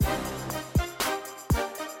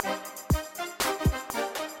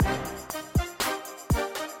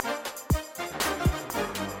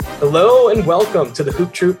Hello and welcome to the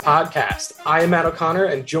Hoop Troop podcast. I am Matt O'Connor,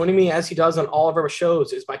 and joining me as he does on all of our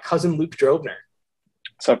shows is my cousin Luke Drobner.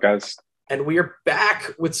 What's up, guys? And we are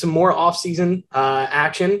back with some more offseason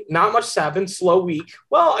action. Not much has happened. Slow week.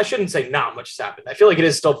 Well, I shouldn't say not much has happened. I feel like it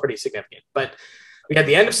is still pretty significant. But we had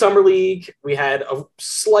the end of Summer League. We had a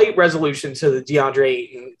slight resolution to the Deandre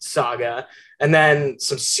Ayton saga. And then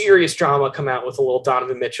some serious drama come out with a little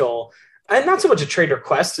Donovan Mitchell. And not so much a trade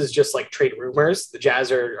request as just like trade rumors. The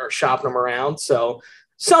Jazz are shopping them around. So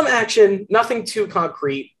some action, nothing too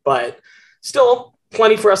concrete, but still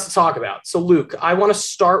plenty for us to talk about. So Luke, I want to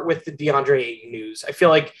start with the Deandre Ayton news. I feel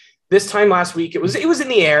like this time last week, it was in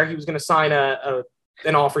the air. He was going to sign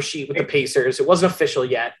an offer sheet with the Pacers. It wasn't official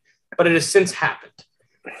yet, but it has since happened.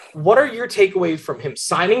 What are your takeaways from him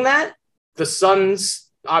signing that? The Suns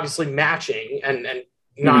obviously matching and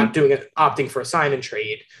not doing it, opting for a sign and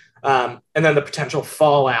trade. And then the potential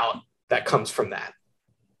fallout that comes from that.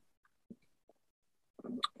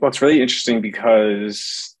 Well, it's really interesting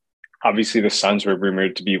because obviously the Suns were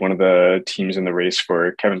rumored to be one of the teams in the race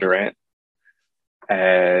for Kevin Durant.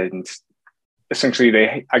 And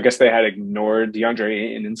essentially I guess they had ignored Deandre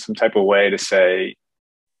Ayton in some type of way to say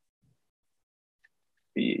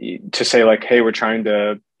like, hey, we're trying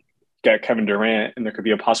to get Kevin Durant and there could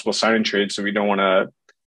be a possible sign and trade. So we don't want to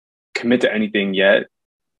commit to anything yet.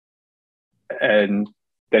 And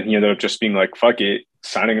then he ended up just being like, fuck it,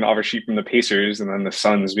 signing an offer sheet from the Pacers. And then the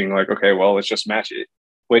Suns being like, okay, well, let's just match it.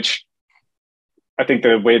 Which I think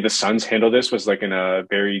the way the Suns handled this was like in a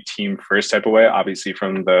very team first type of way. Obviously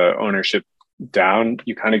from the ownership down,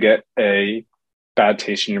 you kind of get a bad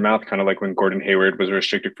taste in your mouth, kind of like when Gordon Hayward was a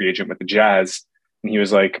restricted free agent with the Jazz. And he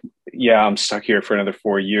was like, yeah, I'm stuck here for another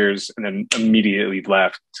 4 years. And then immediately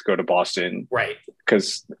left to go to Boston. Right.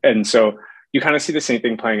 And so you kind of see the same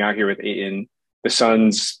thing playing out here with Ayton. The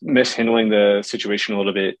Suns mishandling the situation a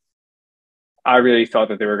little bit. I really thought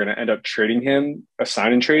that they were going to end up trading him a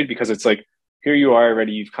sign and trade because it's like, here you are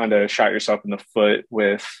already. You've kind of shot yourself in the foot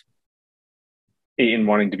with Ayton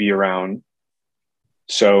wanting to be around.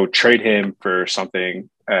 So trade him for something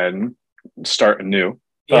and start anew.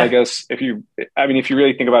 But yeah. I guess if you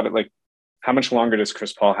really think about it, like how much longer does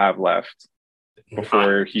Chris Paul have left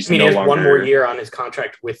before he's no longer? He has one more year on his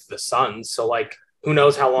contract with the Suns. So like, who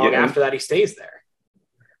knows how long after that he stays there?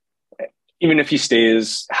 Even if he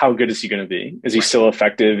stays, how good is he going to be? Is he still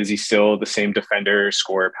effective? Is he still the same defender,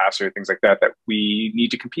 scorer, passer, things like that we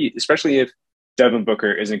need to compete, especially if Devin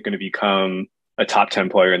Booker isn't going to become a top 10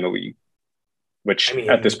 player in the league, which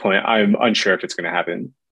at this point, I'm unsure if it's going to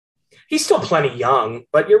happen. He's still plenty young,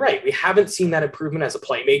 but you're right. We haven't seen that improvement as a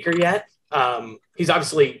playmaker yet. He's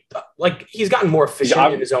obviously he's gotten more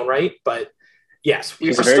efficient in his own right, but yes,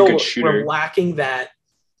 we're lacking that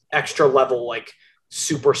extra level, like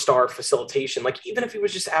superstar facilitation. Like even if he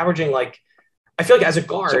was just averaging, like, I feel like as a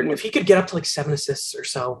guard, if he could get up to like 7 assists or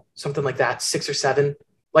so, something like that, 6 or 7,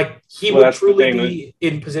 like he would truly be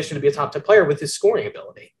in position to be a top 10 player with his scoring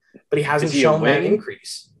ability, but he hasn't shown that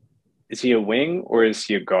increase. Is he a wing or is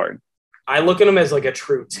he a guard? I look at him as like a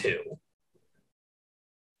true 2.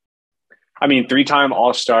 I mean, 3-time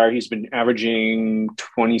All-Star. He's been averaging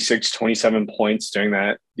 26, 27 points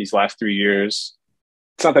during these last 3 years.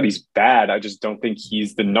 It's not that he's bad. I just don't think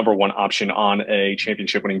he's the number one option on a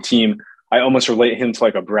championship winning team. I almost relate him to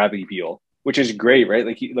like a Bradley Beal, which is great, right?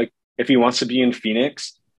 Like if he wants to be in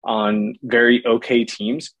Phoenix on very okay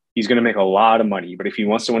teams, he's going to make a lot of money. But if he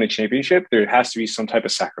wants to win a championship, there has to be some type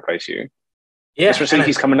of sacrifice here. Yeah. Especially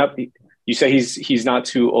he's coming up. You say he's not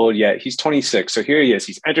too old yet. He's 26. So here he is.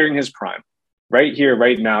 He's entering his prime. Right here,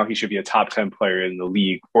 right now, he should be a top 10 player in the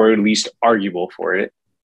league, or at least arguable for it.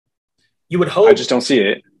 You would hope. I just don't see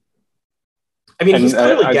it. I mean, he's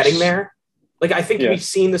clearly getting there. Like, I think we've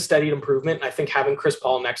seen the steady improvement. I think having Chris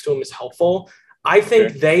Paul next to him is helpful. I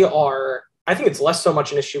think I think it's less so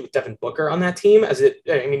much an issue with Devin Booker on that team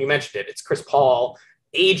you mentioned it. It's Chris Paul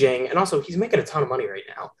aging, and also he's making a ton of money right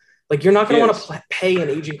now. Like, you're not going to want to pay an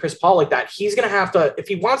aging Chris Paul like that. He's going to have to, if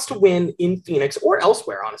he wants to win in Phoenix or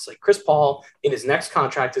elsewhere, honestly, Chris Paul in his next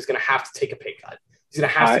contract is going to have to take a pay cut. He's going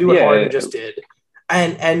to have to do what Harden just did.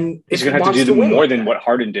 And he's going to have to do more than what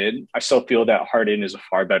Harden did. I still feel that Harden is a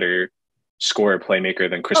far better scorer playmaker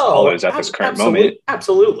than Chris Paul is at this current moment.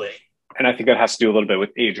 Absolutely. And I think that has to do a little bit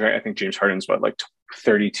with age, right? I think James Harden's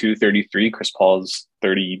 32, 33. Chris Paul's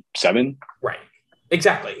 37. Right.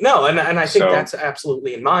 Exactly. No, and I think that's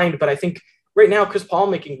absolutely in mind. But I think right now, Chris Paul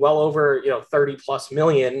making well over 30 plus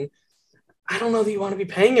million. I don't know that you want to be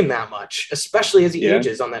paying him that much, especially as he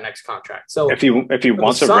ages on that next contract. So if he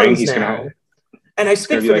wants a ring, he's going to. And I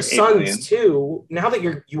think for the like Suns too, now that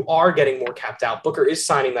you are getting more capped out, Booker is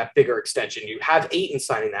signing that bigger extension. You have Ayton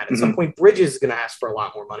signing that. At some point, Bridges is going to ask for a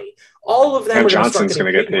lot more money. All of them and are going to Johnson's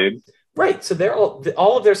going to get paid. More. Right. So they're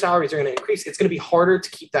all of their salaries are going to increase. It's going to be harder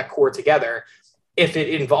to keep that core together. If it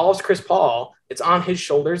involves Chris Paul, it's on his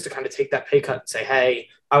shoulders to kind of take that pay cut and say, hey,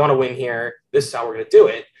 I want to win here. This is how we're going to do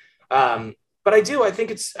it. But I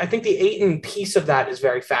think the Ayton piece of that is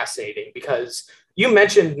very fascinating because you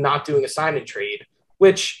mentioned not doing a sign and trade,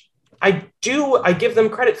 which I give them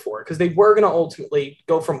credit for because they were going to ultimately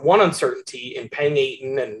go from one uncertainty in paying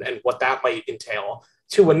Ayton and what that might entail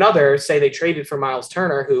to another. Say they traded for Miles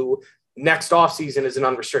Turner, who next offseason is an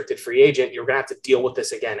unrestricted free agent. You're going to have to deal with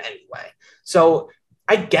this again anyway. So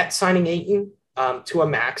I get signing Ayton to a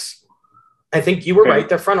max. I think you were right.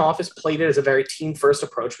 Their front office played it as a very team-first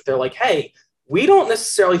approach, but they're like, hey, we don't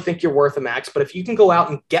necessarily think you're worth a max, but if you can go out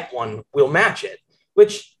and get one, we'll match it,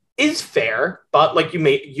 which is fair. But like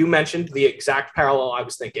you mentioned the exact parallel I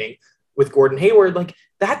was thinking with Gordon Hayward, like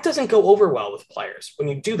that doesn't go over well with players. When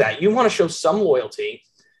you do that, you want to show some loyalty,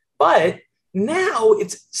 but now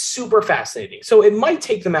it's super fascinating. So it might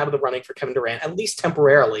take them out of the running for Kevin Durant, at least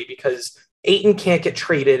temporarily, because Ayton can't get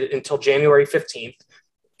traded until January 15th.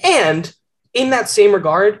 And in that same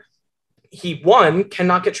regard, he, one,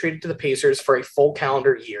 cannot get traded to the Pacers for a full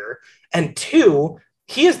calendar year. And two,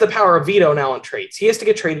 he has the power of veto now on trades. He has to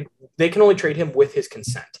get traded. They can only trade him with his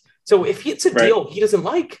consent. So if it's a deal he doesn't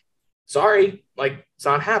like, sorry, like it's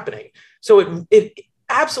not happening. So it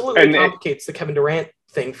absolutely complicates the Kevin Durant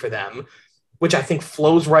thing for them, which I think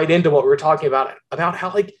flows right into what we were talking about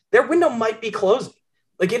how like their window might be closing.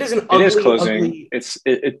 Like it is an ugly, it is closing. Ugly...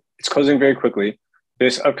 It's closing very quickly.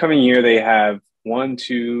 This upcoming year, they have 1,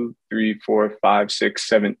 2, 3, 4, 5, 6,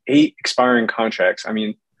 7, 8 expiring contracts. I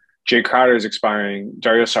mean, Jay Crowder is expiring.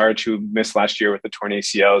 Dario Saric, who missed last year with the torn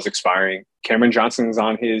ACL, is expiring. Cameron Johnson's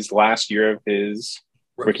on his last year of his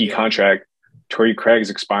rookie contract. Torrey Craig's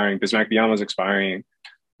expiring. Bismack Biyama's expiring.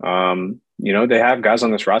 They have guys on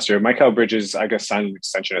this roster. Mikal Bridges, I guess, signed an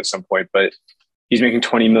extension at some point, but he's making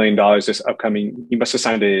 $20 million this upcoming. He must have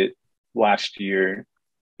signed it last year.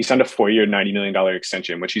 He signed a 4-year, $90 million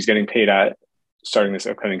extension, which he's getting paid at starting this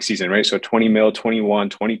upcoming season, right? So 20 mil, 21,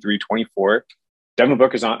 23, 24. Devin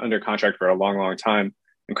Booker's not under contract for a long, long time.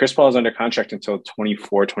 And Chris Paul is under contract until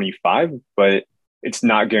 24, 25, but it's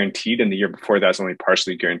not guaranteed. And the year before that's only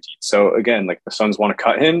partially guaranteed. So again, like the Suns want to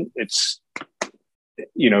cut him. It's,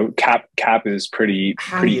 cap is pretty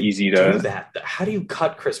easy to do that. How do you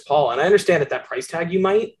cut Chris Paul? And I understand at that price tag you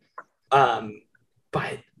might, but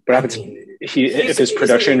what happens if his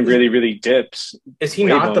production really dips? Is he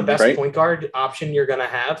not the best point guard option you're going to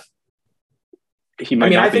have? He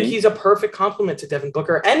might. I think he's a perfect complement to Devin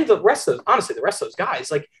Booker and the rest of those guys.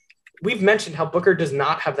 Like we've mentioned how Booker does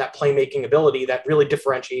not have that playmaking ability that really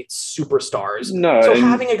differentiates superstars. No, so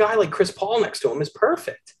having a guy like Chris Paul next to him is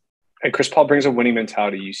perfect. And Chris Paul brings a winning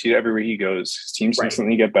mentality. You see it everywhere he goes. His teams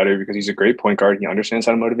instantly get better because he's a great point guard. He understands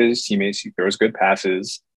how to motivate his teammates. He throws good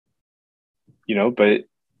passes. But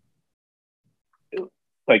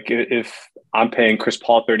like if I'm paying Chris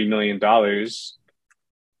Paul $30 million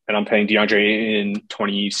and I'm paying DeAndre Ayton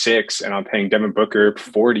 26 and I'm paying Devin Booker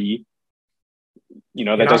 40,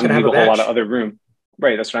 that doesn't leave a whole lot of other room.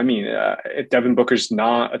 Right. That's what I mean. If Devin Booker's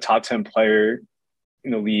not a top 10 player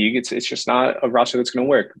in the league, it's just not a roster that's going to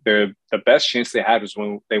work. The best chance they had was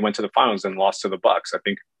when they went to the finals and lost to the Bucks. I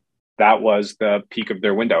think that was the peak of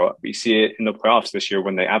their window. We see it in the playoffs this year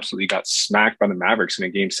when they absolutely got smacked by the Mavericks in a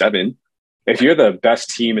game 7. If you're the best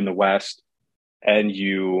team in the West and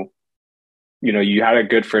you had a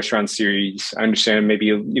good first round series, I understand maybe,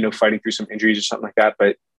 fighting through some injuries or something like that.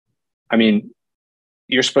 But I mean,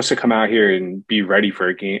 you're supposed to come out here and be ready for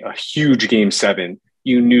a huge game 7.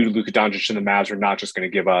 You knew Luka Doncic and the Mavs were not just going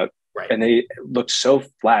to give up. Right. And they looked so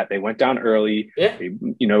flat. They went down early. Yeah. They,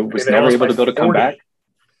 was never able to build a comeback.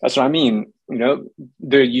 That's what I mean.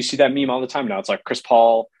 You see that meme all the time now. It's like Chris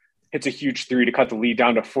Paul hits a huge 3 to cut the lead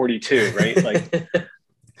down to 42, right? Like,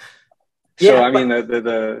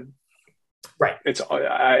 right.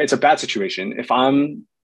 It's a bad situation. If I'm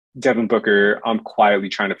Devin Booker, I'm quietly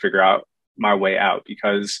trying to figure out my way out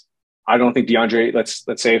because I don't think DeAndre,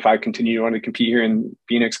 let's say if I continue to want to compete here in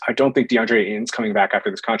Phoenix, I don't think DeAndre Ayton's coming back after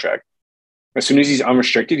this contract. As soon as he's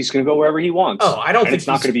unrestricted, he's going to go wherever he wants. Oh, I don't think it's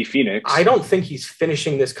not going to be Phoenix. I don't think he's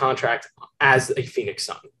finishing this contract as a Phoenix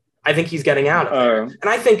Sun. I think he's getting out of there. And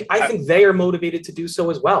I think they are motivated to do so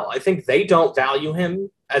as well. I think they don't value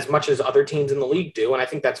him as much as other teams in the league do. And I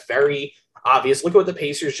think that's very obvious. Look at what the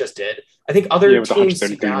Pacers just did. I think other teams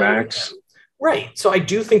value him. Right. So I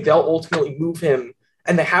do think they'll ultimately move him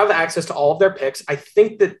and they have access to all of their picks. I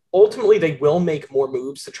think that ultimately they will make more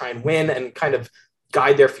moves to try and win and kind of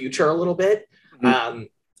guide their future a little bit. Mm-hmm.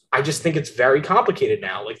 I just think it's very complicated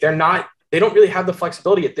now. Like they don't really have the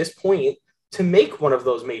flexibility at this point to make one of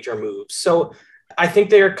those major moves. So I think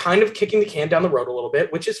they're kind of kicking the can down the road a little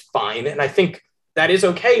bit, which is fine. And I think that is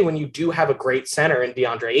okay when you do have a great center in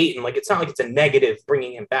DeAndre Ayton. Like, it's not like it's a negative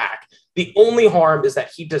bringing him back. The only harm is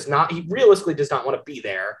that he realistically does not want to be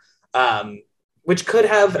there, which could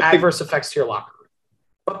have adverse effects to your locker room.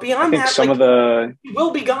 But beyond that, he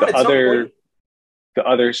will be gone at some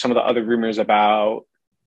point. Some of the other rumors about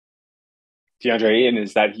DeAndre Ayton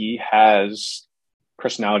is that he has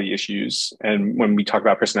personality issues. And when we talk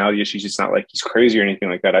about personality issues, it's not like he's crazy or anything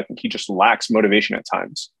like that. I think he just lacks motivation at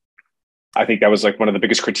times. I think that was like one of the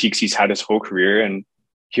biggest critiques he's had his whole career. And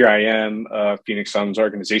here I am, Phoenix Suns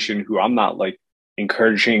organization, who I'm not like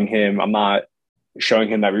encouraging him. I'm not showing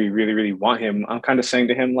him that we really, really want him. I'm kind of saying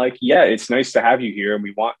to him, like, yeah, it's nice to have you here and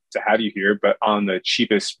we want to have you here, but on the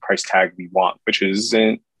cheapest price tag we want, which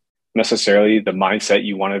isn't necessarily the mindset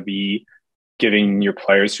you want to be giving your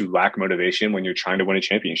players who lack motivation when you're trying to win a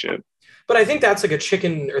championship. But I think that's like a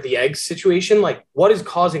chicken or the egg situation. Like, what is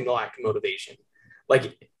causing the lack of motivation?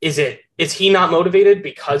 Like, is he not motivated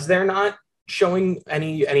because they're not showing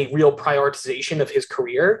any real prioritization of his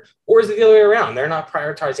career? Or is it the other way around? They're not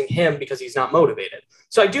prioritizing him because he's not motivated.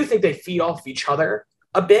 So I do think they feed off each other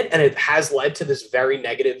a bit, and it has led to this very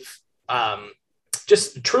negative,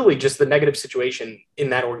 just the negative situation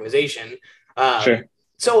in that organization. Sure.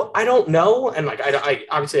 So I don't know. And like, I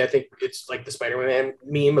obviously I think it's like the Spider-Man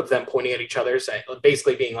meme of them pointing at each other,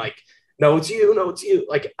 basically being like, no, it's you. No, it's you.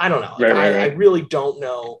 Like, I don't know. Like, right. I really don't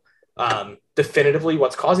know definitively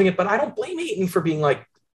what's causing it, but I don't blame Ayton for being like,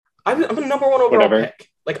 I'm a number one overall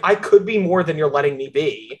pick. Like, I could be more than you're letting me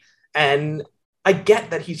be. And I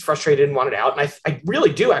get that he's frustrated and wanted out. And I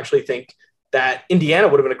really do actually think that Indiana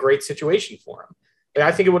would have been a great situation for him. Like,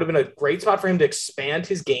 I think it would have been a great spot for him to expand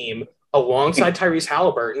his game alongside Tyrese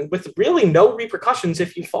Halliburton with really no repercussions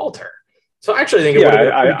if you falter. So I actually think it would have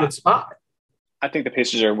been a pretty good spot. I think the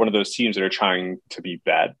Pacers are one of those teams that are trying to be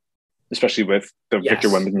bad, especially with the Victor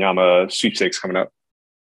Wembanyama sweepstakes coming up.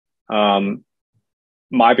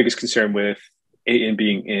 My biggest concern with Ayton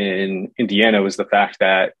being in Indiana was the fact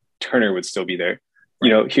that Turner would still be there. Right. You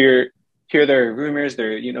know, here there are rumors.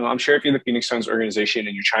 I'm sure if you're the Phoenix Suns organization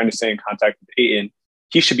and you're trying to stay in contact with Ayton,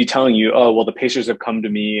 he should be telling you, oh, well, the Pacers have come to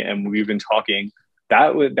me and we've been talking.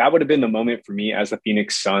 That would have been the moment for me as the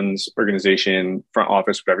Phoenix Suns organization, front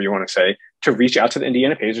office, whatever you want to say, to reach out to the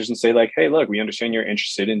Indiana Pacers and say, like, hey, look, we understand you're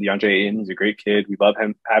interested in DeAndre Ayton. He's a great kid. We love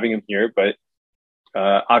having him here, but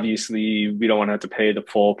obviously we don't want to have to pay the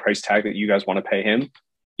full price tag that you guys want to pay him.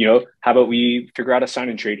 You know, how about we figure out a sign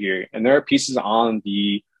and trade here? And there are pieces on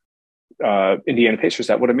the Indiana Pacers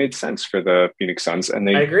that would have made sense for the Phoenix Suns, and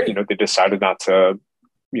they decided not to,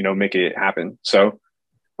 make it happen. So,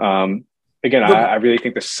 again, I really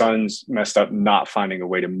think the Suns messed up not finding a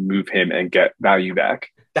way to move him and get value back.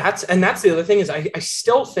 That's the other thing is I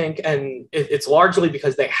still think, and it's largely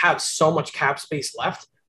because they have so much cap space left.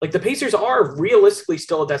 Like, the Pacers are realistically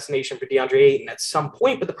still a destination for DeAndre Ayton at some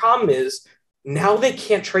point, but the problem is now they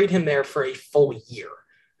can't trade him there for a full year.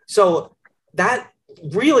 So that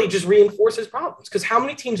really just reinforces problems, because how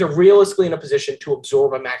many teams are realistically in a position to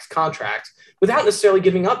absorb a max contract without necessarily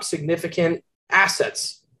giving up significant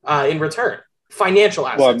assets in return, financial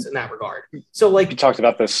assets in that regard? So, like, you talked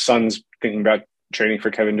about the Suns thinking about trading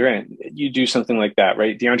for Kevin Durant. You do something like that,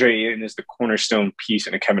 right? DeAndre Ayton is the cornerstone piece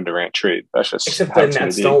in a Kevin Durant trade. That's just except the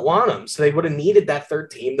Nets don't want him, so they would have needed that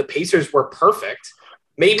third team. The Pacers were perfect.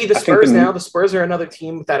 Maybe the Spurs the Spurs are another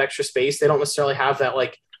team with that extra space. They don't necessarily have that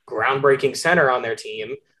like groundbreaking center on their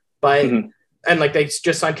team, but and like they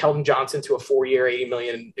just signed Keldon Johnson to a 4-year, $80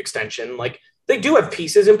 million extension. Like, they do have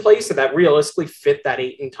pieces in place that realistically fit that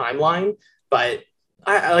Ayton timeline, but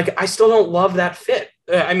I still don't love that fit.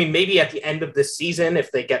 I mean, maybe at the end of this season,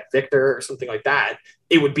 if they get Victor or something like that,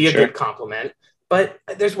 it would be a good compliment. But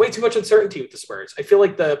there's way too much uncertainty with the Spurs. I feel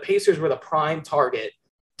like the Pacers were the prime target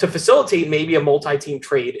to facilitate maybe a multi-team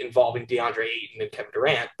trade involving DeAndre Ayton and Kevin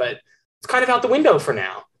Durant, but it's kind of out the window for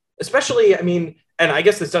now. Especially, I mean, and I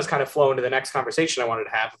guess this does kind of flow into the next conversation I wanted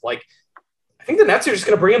to have. Like, I think the Nets are just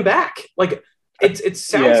going to bring him back. Like, it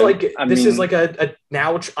sounds like this is like a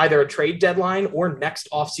now either a trade deadline or next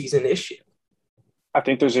offseason issue. I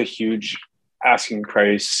think there's a huge asking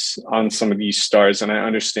price on some of these stars, and I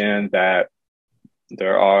understand that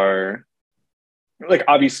there are, like,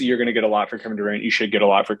 obviously you're going to get a lot for Kevin Durant. You should get a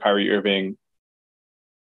lot for Kyrie Irving.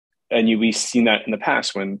 And we've seen that in the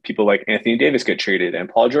past when people like Anthony Davis get traded and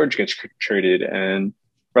Paul George gets traded. And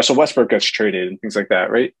Russell Westbrook gets traded and things like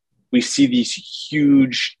that, right? We see these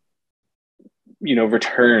huge,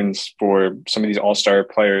 returns for some of these all-star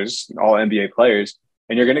players, all NBA players,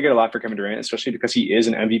 and you're going to get a lot for Kevin Durant, especially because he is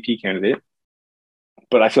an MVP candidate.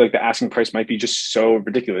 But I feel like the asking price might be just so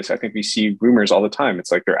ridiculous. I think we see rumors all the time.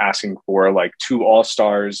 It's like they're asking for like 2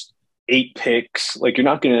 all-stars, 8 picks. Like you're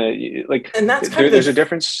not going to like, and that's there's a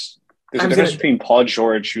difference. There's a difference between Paul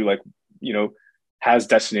George, who has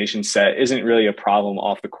destination set, isn't really a problem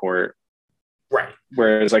off the court. Right.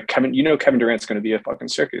 Whereas like Kevin Durant's going to be a fucking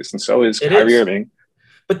circus, and so is Kyrie Irving.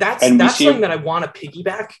 But that's something that I want to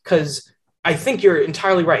piggyback, because I think you're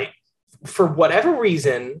entirely right. For whatever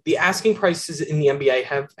reason, the asking prices in the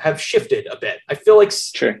NBA have shifted a bit. I feel like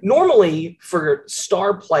normally for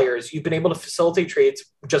star players, you've been able to facilitate trades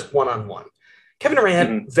just one-on-one. Kevin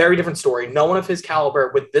Durant, very different story. No one of his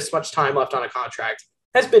caliber with this much time left on a contract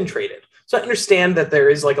has been traded. So I understand that there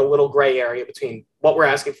is like a little gray area between what we're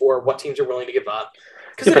asking for, what teams are willing to give up.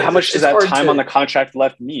 Yeah, but how much does that time on the contract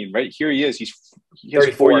left mean, right? Here he is. He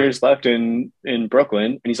has 4 years left in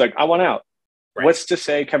Brooklyn, and he's like, I want out. Right. What's to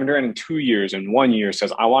say Kevin Durant in 2 years and 1 year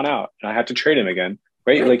says, I want out, and I have to trade him again,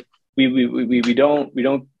 right? Like we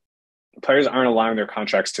don't players aren't allowing their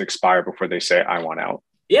contracts to expire before they say, I want out.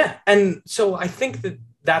 Yeah. And so I think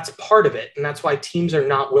that's part of it. And that's why teams are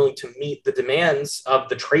not willing to meet the demands of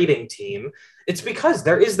the trading team. It's because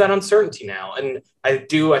there is that uncertainty now. And I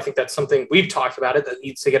think that's something we've talked about it that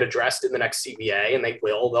needs to get addressed in the next CBA, and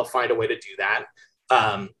they'll find a way to do that.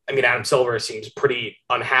 Adam Silver seems pretty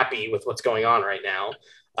unhappy with what's going on right now.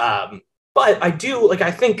 But I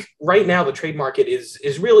think right now the trade market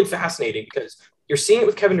is really fascinating, because you're seeing it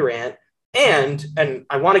with Kevin Durant, and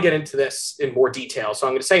I want to get into this in more detail. So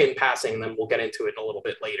I'm going to say it in passing, and then we'll get into it a little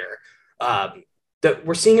bit later. That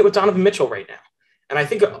we're seeing it with Donovan Mitchell right now. And I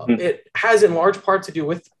think it has in large part to do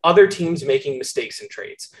with other teams making mistakes in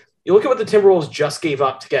trades. You look at what the Timberwolves just gave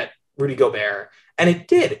up to get Rudy Gobert, and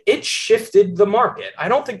it shifted the market. I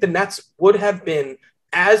don't think the Nets would have been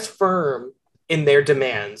as firm in their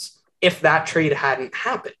demands if that trade hadn't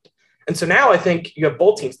happened. And so now I think you have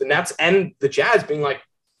both teams, the Nets and the Jazz, being like,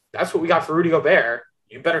 that's what we got for Rudy Gobert.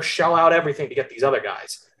 You better shell out everything to get these other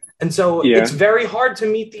guys. And so it's very hard to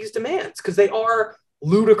meet these demands because they are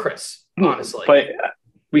ludicrous, honestly. But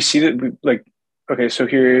we see that, okay, so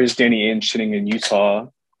here's Danny Ainge sitting in Utah.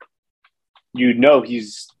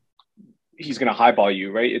 He's going to highball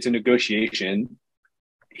you, right? It's a negotiation.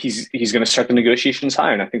 He's going to start the negotiations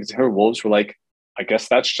high. And I think the Timberwolves were like, I guess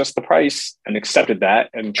that's just the price, and accepted that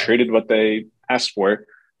and traded what they asked for,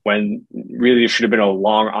 when really it should have been a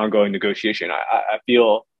long ongoing negotiation. I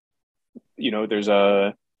feel,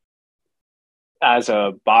 as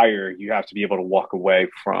a buyer, you have to be able to walk away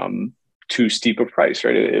from too steep a price,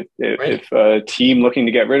 right? If a team looking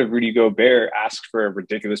to get rid of Rudy Gobert asks for a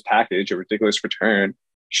ridiculous package, a ridiculous return, you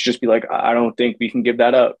should just be like, I don't think we can give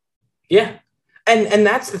that up. Yeah. And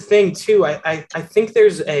that's the thing too. I think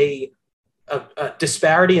there's a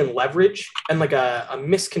disparity in leverage and like a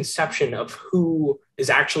misconception of who is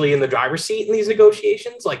actually in the driver's seat in these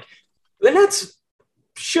negotiations. Like the Nets,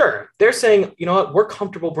 sure, they're saying, you know what, we're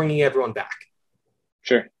comfortable bringing everyone back.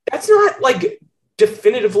 Sure. That's not like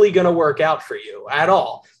definitively going to work out for you at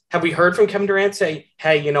all. Have we heard from Kevin Durant say,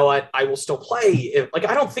 hey, you know what, I will still play? I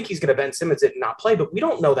don't think he's going to Ben Simmons it and not play, but we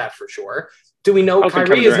don't know that for sure. Do we know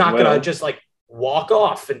Kyrie is not going to just like walk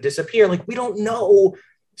off and disappear? Like, we don't know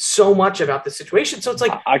so much about the situation. So it's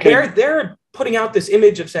like they're putting out this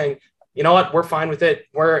image of saying, you know what, we're fine with it.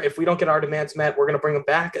 If we don't get our demands met, we're going to bring them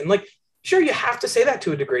back. And like, sure, you have to say that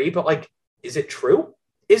to a degree, but like, is it true?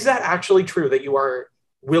 Is that actually true that you are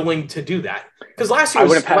willing to do that? Because last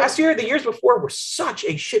year, the years before were such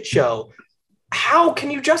a shit show. How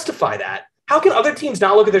can you justify that? How can other teams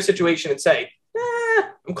not look at their situation and say,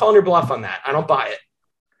 I'm calling your bluff on that. I don't buy it.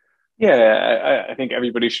 Yeah, I think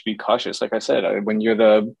everybody should be cautious. Like I said, when you're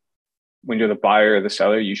the buyer or the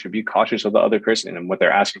seller, you should be cautious of the other person and what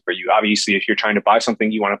they're asking for you. Obviously, if you're trying to buy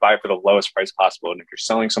something, you want to buy it for the lowest price possible. And if you're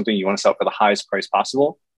selling something, you want to sell it for the highest price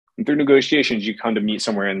possible. And through negotiations, you come to meet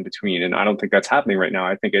somewhere in between. And I don't think that's happening right now.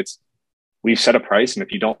 I think we've set a price. And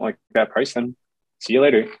if you don't like that price, then see you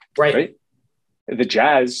later. Right? The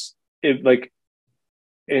Jazz, what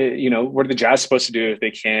are the Jazz supposed to do if they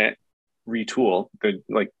can't retool?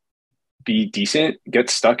 Be decent,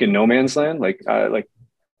 get stuck in no man's land. If I'm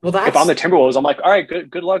the Timberwolves, I'm like, all right,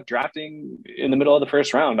 good luck drafting in the middle of the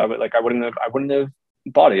first round. I wouldn't have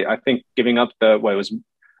bought it. I think giving up I'm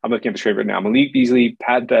looking at the trade right now. Malik Beasley,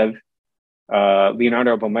 Pat Bev,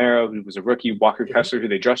 Leonardo Bomero, who was a rookie, Walker Kessler, who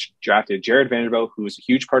they just drafted, Jared Vanderbilt, who was a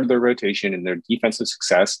huge part of their rotation and their defensive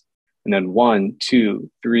success. And then 1,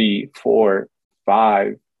 2, 3, 4,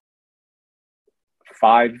 five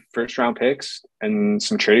first round picks and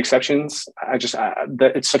some trade exceptions.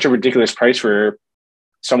 It's such a ridiculous price for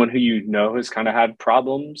someone who has kind of had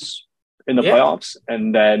problems in the playoffs.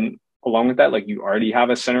 And then along with that, like, you already have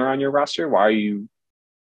a center on your roster. Why are you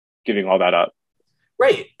giving all that up?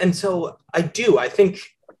 Right. And so I think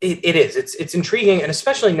it is. It's intriguing. And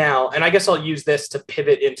especially now, and I guess I'll use this to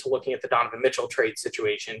pivot into looking at the Donovan Mitchell trade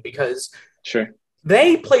situation, because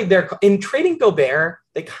they played in trading Gobert,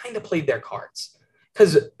 they kind of played their cards.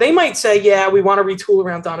 Because they might say, yeah, we want to retool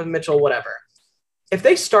around Donovan Mitchell, whatever. If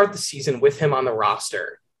they start the season with him on the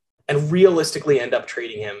roster and realistically end up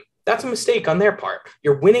trading him, that's a mistake on their part.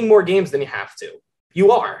 You're winning more games than you have to.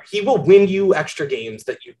 You are. He will win you extra games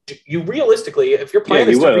that you realistically, if your plan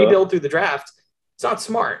is to rebuild through the draft, it's not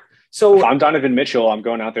smart. So if I'm Donovan Mitchell, I'm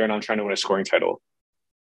going out there and I'm trying to win a scoring title.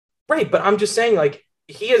 Right, but I'm just saying, like,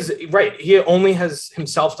 he only has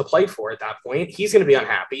himself to play for at that point. He's going to be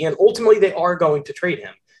unhappy, and ultimately they are going to trade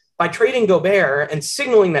him. By trading Gobert and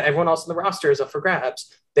signaling that everyone else in the roster is up for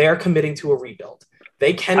grabs, they are committing to a rebuild.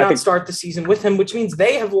 They cannot start the season with him, which means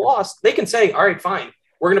they have lost. They can say, all right, fine,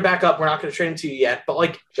 we're going to back up. We're not going to trade him to you yet. But,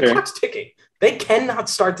 like, the clock's ticking. They cannot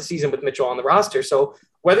start the season with Mitchell on the roster. So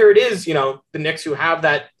whether it is, the Knicks who have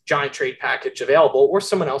that giant trade package available, or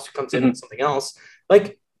someone else who comes in with something else,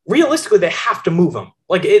 like, realistically, they have to move him.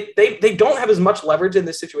 Like, they don't have as much leverage in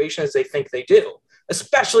this situation as they think they do,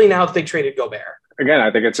 especially now that they traded Gobert. Again,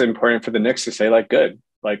 I think it's important for the Knicks to say, like, good.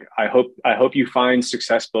 Like, I hope you find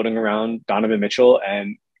success building around Donovan Mitchell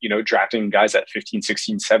and, drafting guys at 15,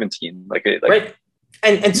 16, 17. Right.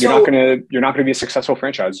 And so you're not gonna be a successful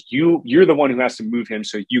franchise. You're the one who has to move him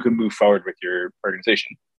so you can move forward with your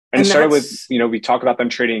organization. And it started with, we talk about them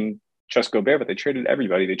trading just Gobert, but they traded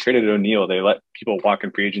everybody. They traded O'Neal. They let people walk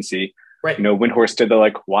in free agency. Right. Windhorst did the,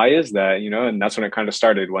 like, why is that? And that's when it kind of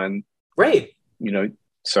started when,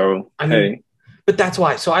 so, but that's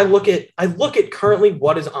why. So I look at currently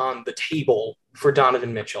what is on the table for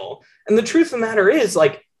Donovan Mitchell. And the truth of the matter is,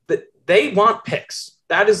 like, that they want picks.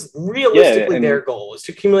 That is realistically their goal, is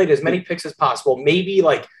to accumulate as many picks as possible, maybe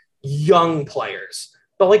like young players,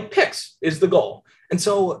 but like picks is the goal. And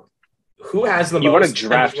so who has the most? You want to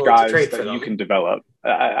draft guys that you can develop.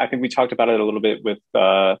 I think we talked about it a little bit with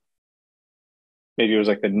maybe it was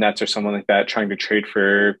like the Nets or someone like that trying to trade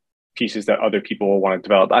for pieces that other people want to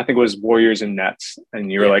develop. I think it was Warriors and Nets.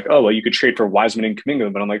 And you were like, oh, well, you could trade for Wiseman and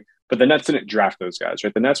Kuminga. But I'm like, but the Nets didn't draft those guys,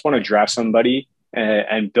 right? The Nets want to draft somebody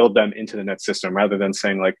and build them into the Nets system, rather than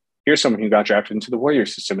saying, like, here's someone who got drafted into the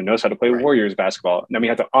Warriors system and knows how to play Warriors basketball. And then we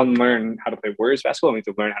have to unlearn how to play Warriors basketball, and we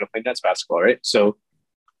have to learn how to play Nets basketball, right? So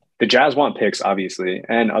the Jazz want picks, obviously,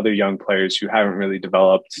 and other young players who haven't really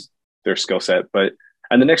developed their skill set.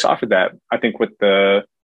 And the Knicks offered that. I think with the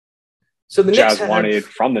Jazz wanted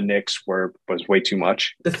from the Knicks was way too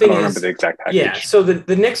much. The thing I don't remember the exact package. Yeah, so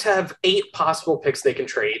the Knicks have 8 possible picks they can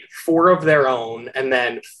trade, 4 of their own, and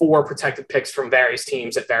then 4 protected picks from various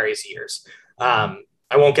teams at various years. I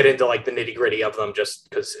won't get into, like, the nitty gritty of them just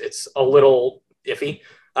because it's a little iffy.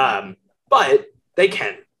 But they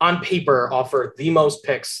can, on paper, offer the most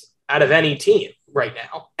picks out of any team right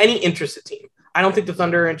now, any interested team. I don't think the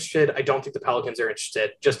Thunder are interested. I don't think the Pelicans are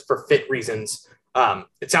interested, just for fit reasons.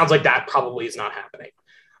 It sounds like that probably is not happening.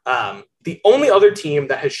 The only other team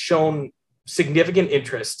that has shown significant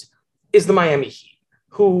interest is the Miami Heat,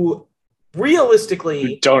 who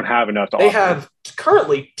realistically don't have enough to offer. They have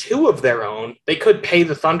currently 2 of their own. They could pay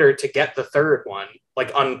the Thunder to get the third one,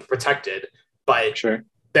 like, unprotected, but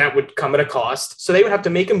that would come at a cost. So they would have to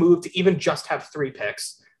make a move to even just have 3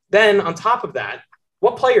 picks. Then on top of that,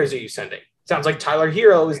 what players are you sending? Sounds like Tyler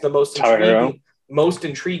Hero is the most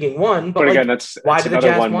intriguing one, but again, that's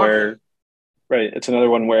another one where, right? It's another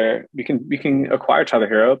one where we can acquire Tyler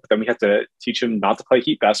Hero, but then we have to teach him not to play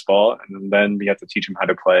Heat basketball, and then we have to teach him how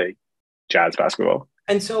to play Jazz basketball.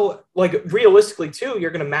 And so, like, realistically too,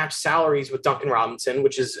 you're going to match salaries with Duncan Robinson,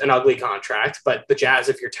 which is an ugly contract. But the Jazz,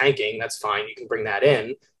 if you're tanking, that's fine. You can bring that in.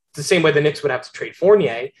 It's the same way the Knicks would have to trade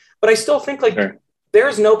Fournier. But I still think, like,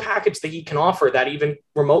 there's no package that he can offer that even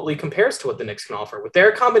remotely compares to what the Knicks can offer. With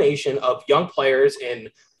their combination of young players in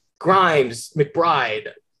Grimes, McBride.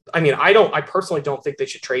 I mean, I personally don't think they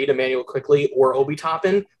should trade Emmanuel Quickley or Obi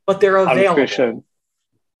Toppin, but they're available.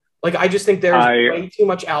 Like, I just think there's way too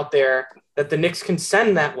much out there that the Knicks can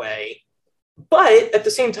send that way. But at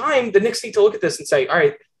the same time, the Knicks need to look at this and say, all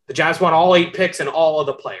right, the Jazz want all 8 picks and all of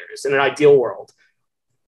the players in an ideal world.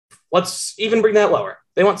 Let's even bring that lower.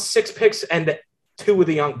 They want 6 picks and 2 of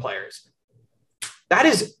the young players. That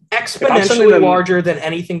is exponentially larger than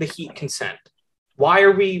anything the Heat can send. Why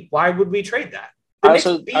would we trade that?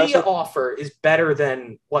 The Knicks offer is better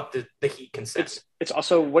than what the Heat can send. It's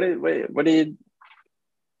also what did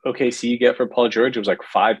OKC get for Paul George? It was like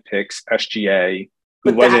 5 picks, SGA,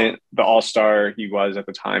 who wasn't the all-star he was at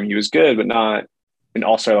the time. He was good, but not an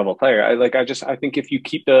all-star level player. I think if you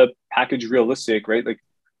keep the package realistic, right? Like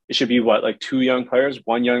it should be like 2 young players,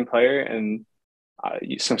 1 young player, and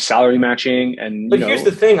some salary matching. And but here's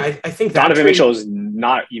the thing: I think that Donovan Mitchell is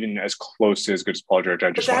not even as close to as good as Paul George.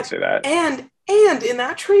 I just want to say that. And in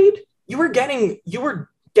that trade, you were getting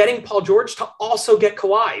Paul George to also get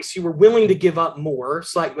Kawhi. So you were willing to give up more.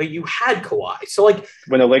 So like you had Kawhi. So like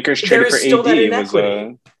when the Lakers traded for AD, it was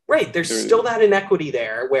right. There's still that inequity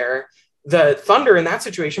there where the Thunder in that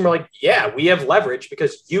situation were like, yeah, we have leverage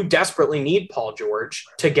because you desperately need Paul George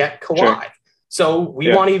to get Kawhi. Sure. So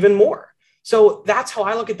we want even more. So that's how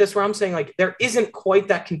I look at this, where I'm saying like there isn't quite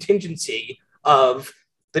that contingency of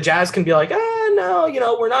the Jazz can be like,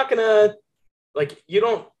 no, we're not gonna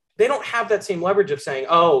they don't have that same leverage of saying,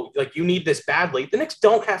 oh, like you need this badly. The Knicks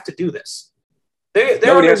don't have to do this.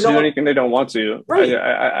 Nobody has to do anything they don't want to. Right.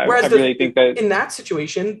 I really think that in that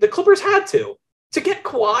situation, the Clippers had to get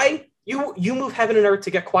Kawhi. You move heaven and earth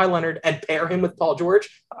to get Kawhi Leonard and pair him with Paul George.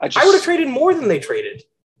 I would have traded more than they traded,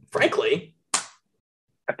 frankly.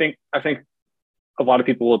 I think a lot of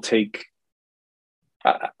people will take.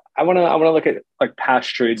 I want to look at like past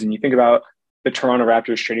trades, and you think about the Toronto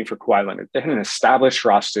Raptors trading for Kawhi Leonard. They had an established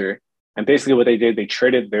roster, and basically what they did, they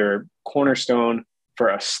traded their cornerstone for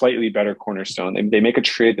a slightly better cornerstone. They make a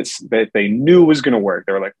trade that they knew was going to work.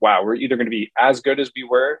 They were like, wow, we're either going to be as good as we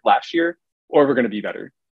were last year, or we're going to be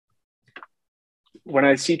better. When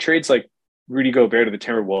I see trades like Rudy Gobert to the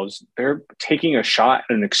Timberwolves, they're taking a shot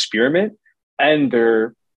at an experiment, and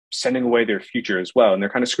they're sending away their future as well. And they're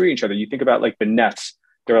kind of screwing each other. You think about like the Nets,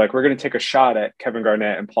 they're like, we're going to take a shot at Kevin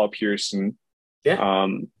Garnett and Paul Pierce. And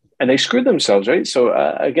they screwed themselves, right? So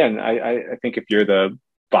again, I think if you're the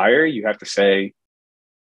buyer, you have to say,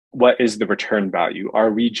 what is the return value?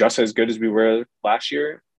 Are we just as good as we were last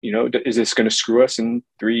year? Is this going to screw us in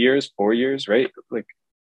 3 years, 4 years, right? Like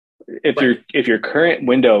if your current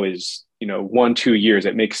window is, 1-2 years,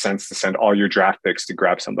 it makes sense to send all your draft picks to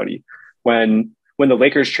grab somebody. When the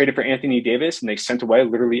Lakers traded for Anthony Davis and they sent away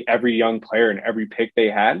literally every young player and every pick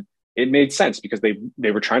they had, it made sense because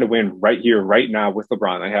they were trying to win right here, right now with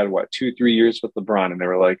LeBron. They had 2-3 years with LeBron, and they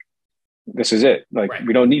were like, this is it. Like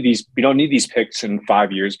we don't need these picks in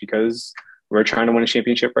 5 years because we're trying to win a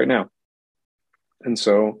championship right now. And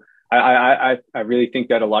so I really think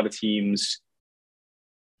that a lot of teams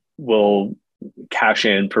will cash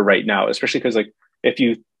in for right now, especially because like if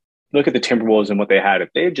you look at the Timberwolves and what they had, if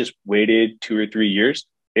they had just waited 2 or 3 years,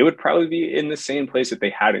 they would probably be in the same place if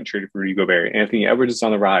they hadn't traded for Rudy Gobert. Anthony Edwards is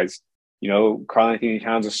on the rise. Karl-Anthony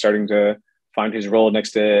Towns is starting to find his role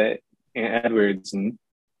next to Edwards. And,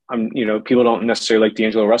 people don't necessarily like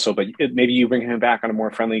D'Angelo Russell, but maybe you bring him back on a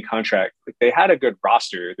more friendly contract. Like they had a good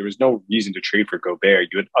roster. There was no reason to trade for Gobert.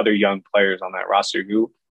 You had other young players on that roster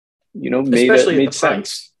who, made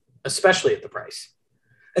sense. Especially at the price.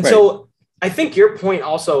 And so I think your point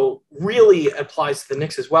also really applies to the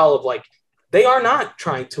Knicks as well of like, they are not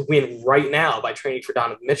trying to win right now by trading for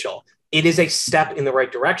Donovan Mitchell. It is a step in the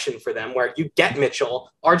right direction for them where you get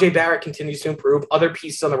Mitchell, RJ Barrett continues to improve, other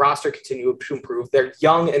pieces on the roster continue to improve. They're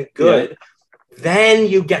young and good. Yeah. Then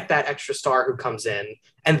you get that extra star who comes in,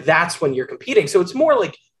 and that's when you're competing. So it's more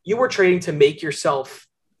like you were trading to make yourself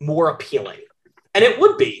more appealing. And it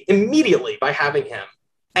would be immediately by having him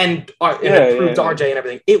and improved RJ and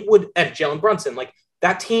everything. It would, and Jalen Brunson, like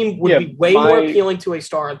that team would be way more appealing to a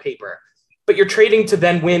star on paper. But you're trading to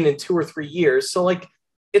then win in 2 or 3 years. So like,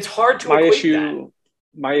 it's hard to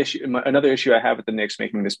another issue I have with the Knicks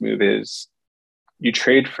making this move is you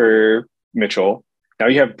trade for Mitchell. Now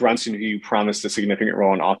you have Brunson, who you promised a significant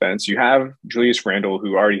role on offense. You have Julius Randle,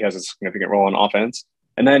 who already has a significant role on offense.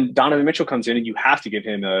 And then Donovan Mitchell comes in and you have to give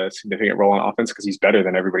him a significant role on offense because he's better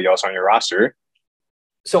than everybody else on your roster.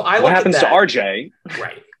 So what happens to RJ?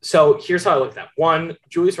 Right. So here's how I look at that. One,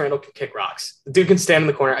 Julius Randle can kick rocks. The dude can stand in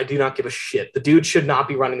the corner. I do not give a shit. The dude should not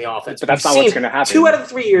be running the offense. But that's not what's going to happen. 2 out of the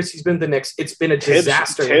 3 years he's been the Knicks, it's been a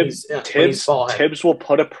disaster. Tibbs will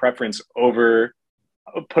put a preference on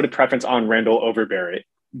Randle over Barrett.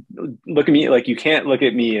 Look at me. Like, you can't look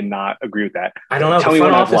at me and not agree with that. I don't know. The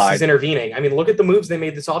front office is intervening. I mean, look at the moves they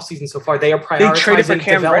made this offseason so far. They are prioritizing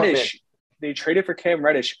development. They traded for Cam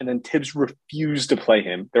Reddish, and then Tibbs refused to play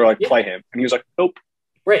him. They were like, play him. And he was like, nope.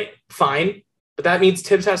 Great, fine. But that means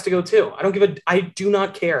Tibbs has to go too. I do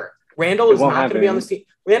not care. Randle is not going to be on this team.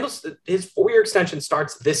 His 4-year extension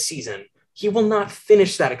starts this season. He will not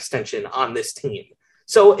finish that extension on this team.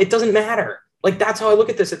 So it doesn't matter. Like, that's how I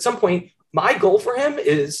look at this. At some point, My goal for him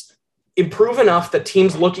is improve enough that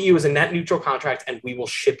teams look at you as a net neutral contract and we will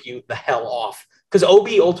ship you the hell off. Because OB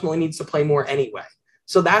ultimately needs to play more anyway.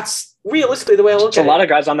 So that's realistically the way I look at it. There's a lot of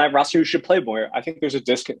guys on that roster who should play more. I think there's a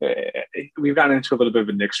we've gotten into a little bit of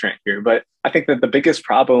a Knicks rant here, but I think that the biggest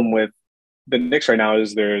problem with the Knicks right now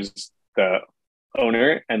is there's the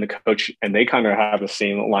owner and the coach, and they kind of have the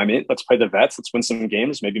same alignment. Let's play the vets. Let's win some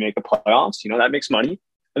games, maybe make the playoffs. That makes money.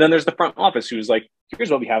 And then there's the front office who's like,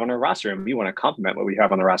 here's what we have on our roster, and we want to complement what we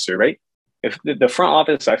have on the roster, right? If the front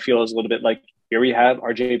office, I feel, is a little bit like, here we have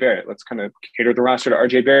RJ Barrett. Let's kind of cater the roster to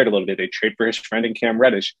RJ Barrett a little bit. They trade for his friend in Cam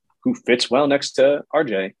Reddish, who fits well next to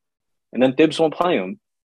RJ. And then Thibs won't play him.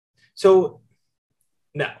 So,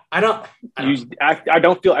 no, I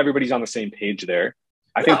don't feel everybody's on the same page there.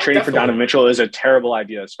 I think trading for Donovan Mitchell is a terrible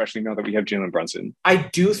idea, especially now that we have Jalen Brunson. I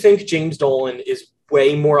do think James Dolan is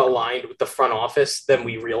way more aligned with the front office than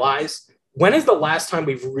we realize. When is the last time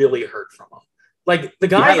we've really heard from him? Like, the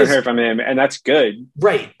guy haven't heard from him, and that's good.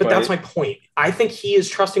 Right, but that's my point. I think he is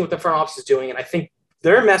trusting what the front office is doing, and I think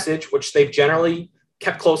their message, which they've generally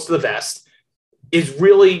kept close to the vest, is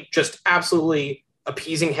really just absolutely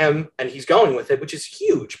appeasing him, and he's going with it, which is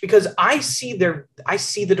huge because I see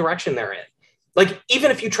the direction they're in. Like, even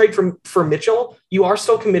if you trade for Mitchell, you are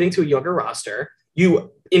still committing to a younger roster.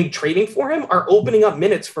 You, in trading for him, are opening up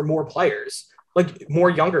minutes for more players, like more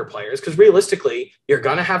younger players, because realistically, you're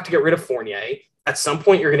going to have to get rid of Fournier. At some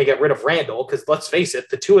point, you're going to get rid of Randall because, let's face it,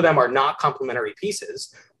 the two of them are not complementary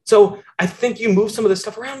pieces. So I think you move some of this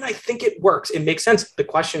stuff around, and I think it works. It makes sense. The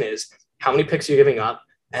question is, how many picks are you giving up?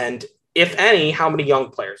 And if any, how many young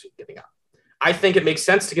players are you giving up? I think it makes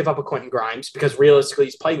sense to give up a Quentin Grimes because realistically,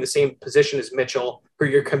 he's playing the same position as Mitchell, who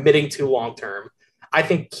you're committing to long-term. I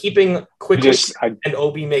think keeping Quickly and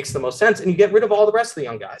Obi makes the most sense, and you get rid of all the rest of the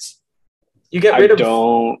young guys. You get rid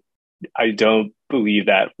of... I don't believe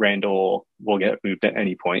that Randall will get moved at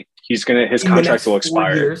any point. His contract will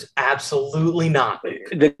expire. 4 years? Absolutely not.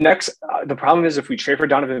 The problem is if we trade for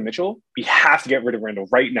Donovan Mitchell, we have to get rid of Randall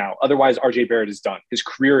right now. Otherwise, RJ Barrett is done. His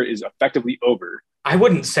career is effectively over. I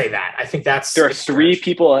wouldn't say that. I think that's there are three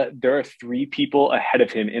people ahead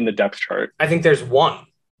of him in the depth chart. I think there's one.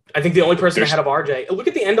 I think the only person ahead of RJ. Look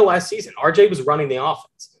at the end of last season. RJ was running the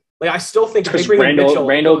offense. Like, I still think because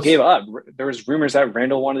Randall gave up. There was rumors that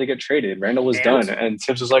Randall wanted to get traded. Randall was done, and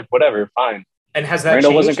Tibbs was like, "Whatever, fine." And has that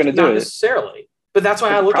Randall changed? wasn't going to do it necessarily. But that's why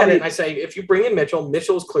I look at it and I say, if you bring in Mitchell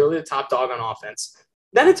is clearly the top dog on offense.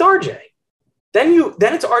 Then it's RJ. Then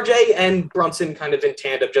it's RJ and Brunson kind of in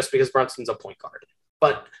tandem, just because Brunson's a point guard.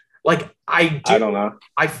 But like I don't know.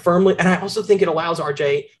 I firmly, and I also think it allows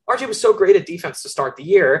RJ. RJ was so great at defense to start the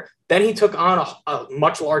year. Then he took on a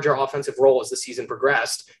much larger offensive role as the season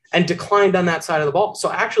progressed and declined on that side of the ball. So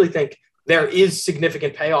I actually think there is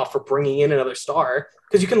significant payoff for bringing in another star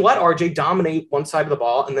because you can let RJ dominate one side of the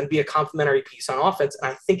ball and then be a complementary piece on offense.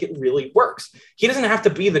 And I think it really works. He doesn't have to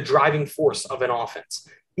be the driving force of an offense.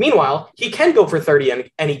 Meanwhile, he can go for 30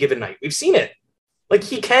 any given night. We've seen it. Like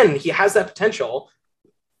he has that potential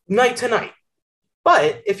night to night.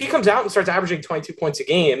 But if he comes out and starts averaging 22 points a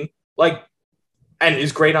game, and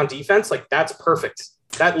is great on defense, that's perfect.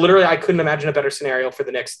 That literally, I couldn't imagine a better scenario for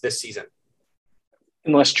the Knicks this season.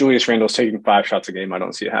 Unless Julius Randle's taking 5 shots a game, I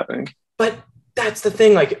don't see it happening. But that's the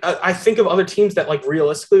thing. I think of other teams that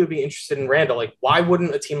realistically would be interested in Randle. Why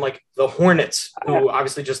wouldn't a team like the Hornets, who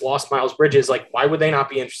obviously just lost Miles Bridges, why would they not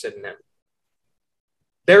be interested in him?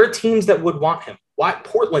 There are teams that would want him. Why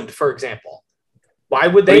Portland, for example? Why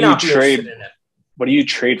would they not be interested in him? What do you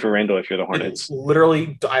trade for Randle if you're the Hornets?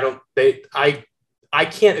 Literally, I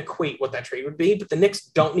can't equate what that trade would be, but the Knicks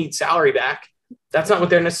don't need salary back. That's not what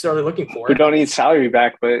they're necessarily looking for. We don't need salary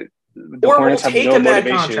back, but the Hornets have no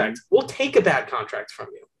motivation. Contract. We'll take a bad contract from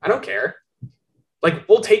you. I don't care.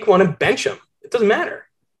 We'll take one and bench him. It doesn't matter.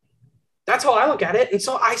 That's how I look at it. And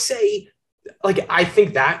so I say, I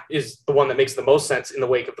think that is the one that makes the most sense in the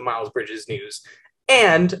wake of the Miles Bridges news.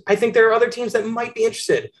 And I think there are other teams that might be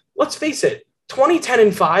interested. Let's face it,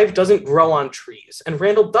 20-10-5 doesn't grow on trees, and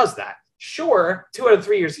Randle does that. Sure, 2 out of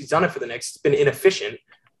 3 years he's done it for the Knicks. It's been inefficient,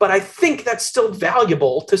 but I think that's still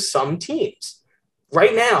valuable to some teams.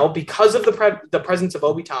 Right now, because of the presence of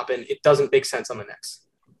Obi Toppin, it doesn't make sense on the Knicks.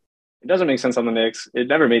 It doesn't make sense on the Knicks. It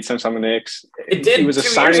never made sense on the Knicks. It did. It was a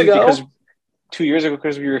signing because 2 years ago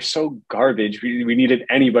because we were so garbage. We needed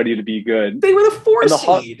anybody to be good. They were the 4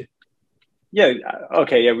 seed. Yeah.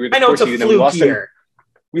 Okay. Yeah. We were the 4 seed. And we lost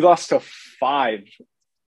we lost to 5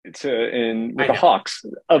 with the Hawks,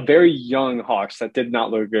 a very young Hawks that did not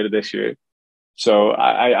look good this year. So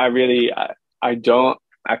I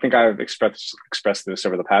think I've expressed this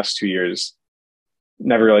over the past 2 years.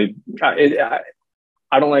 Never really.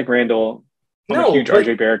 I don't like Randle. I'm a huge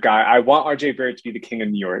RJ Barrett guy. I want RJ Barrett to be the king of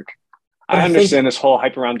New York. I understand this whole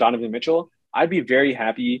hype around Donovan Mitchell. I'd be very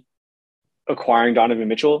happy acquiring Donovan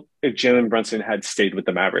Mitchell if Jalen Brunson had stayed with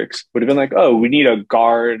the Mavericks. Would have been like, oh, we need a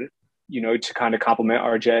guard, to kind of complement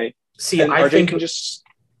RJ. See, and I RJ think can just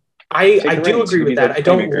I do agree with that. I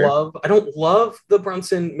don't love the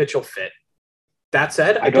Brunson Mitchell fit. That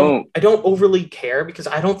said, I don't overly care because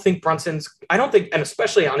I don't think, and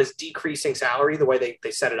especially on his decreasing salary, the way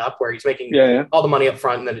they set it up, where he's making all the money up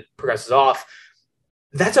front and then it progresses off.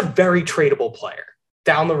 That's a very tradable player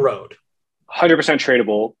down the road. 100%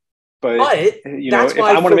 tradable. But that's if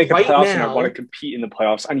why I want to make the playoffs now, and I want to compete in the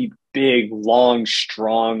playoffs, I need big, long,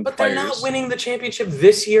 strong but players. They're not winning the championship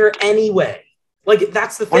this year anyway. Like,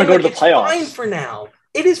 that's the thing. I want to go to the playoffs. Fine for now.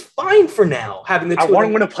 It is fine for now having the two. I want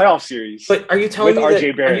to win a playoff series. But are you telling me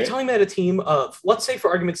that a team of, let's say for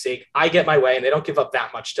argument's sake, I get my way and they don't give up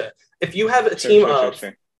that much to, if you have a team of,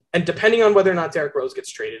 and depending on whether or not Derrick Rose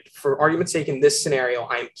gets traded, for argument's sake, in this scenario,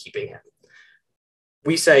 I am keeping him.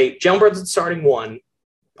 We say Jalen Brunson starting 1,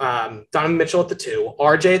 Donovan Mitchell at the 2,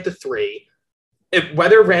 RJ at the 3.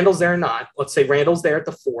 Whether Randall's there or not, let's say Randall's there at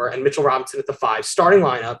the 4 and Mitchell Robinson at the 5, starting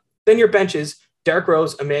lineup. Then your bench is Derrick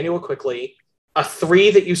Rose, Emmanuel Quickley, a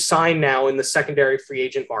 3 that you sign now in the secondary free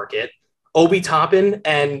agent market, Obi Toppin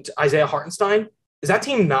and Isaiah Hartenstein. Is that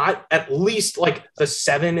team not at least like the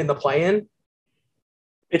 7 in the play-in?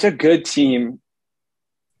 It's a good team.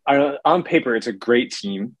 On paper, it's a great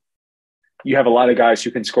team. You have a lot of guys who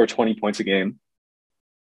can score 20 points a game,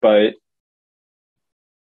 but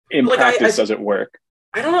in practice, does it work?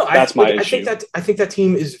 I don't know. That's my issue. I think that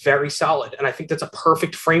team is very solid, and I think that's a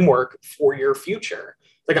perfect framework for your future.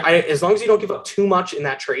 As long as you don't give up too much in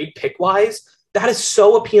that trade pick-wise, that is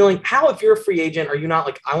so appealing. How, if you're a free agent, are you not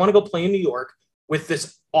like, I want to go play in New York with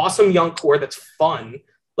this awesome young core that's fun?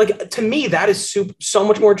 Like, to me, that is so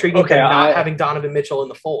much more intriguing than not having Donovan Mitchell in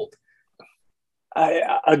the fold.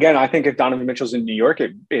 I think if Donovan Mitchell's in New York,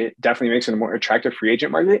 it definitely makes it a more attractive free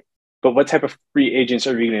agent market. But what type of free agents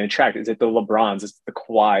are we going to attract? Is it the LeBrons? Is it the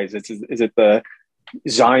Kawhis? Is it the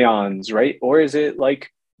Zions, right? Or is it like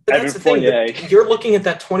Evan Fournier? You're looking at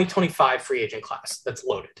that 2025 free agent class that's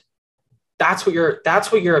loaded. That's what you're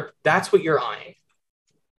eyeing.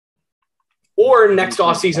 Or next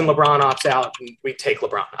offseason, LeBron opts out and we take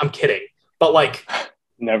LeBron. I'm kidding. But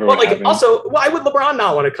never. But also, why would LeBron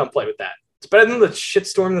not want to come play with that? It's better than the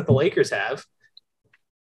shitstorm that the Lakers have.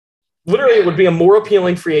 Literally, it would be a more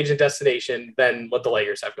appealing free agent destination than what the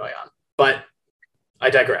Lakers have going on. But I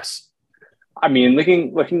digress. I mean,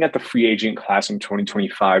 looking at the free agent class in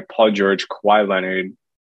 2025, Paul George, Kawhi Leonard,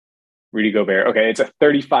 Rudy Gobert. Okay, it's a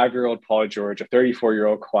 35-year-old Paul George, a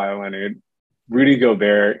 34-year-old Kawhi Leonard, Rudy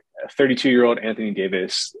Gobert, a 32-year-old Anthony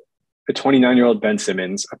Davis, a 29-year-old Ben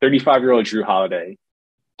Simmons, a 35-year-old Drew Holiday,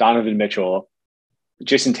 Donovan Mitchell,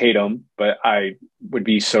 Jason Tatum, but I would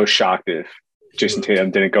be so shocked if Jason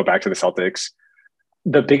Tatum didn't go back to the Celtics.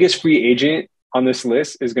 The biggest free agent on this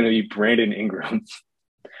list is going to be Brandon Ingram.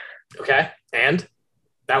 Okay, and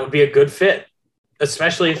that would be a good fit,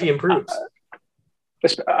 especially if he improves.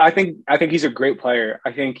 I think he's a great player.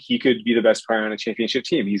 I think he could be the best player on a championship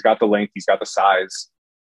team. He's got the length. He's got the size.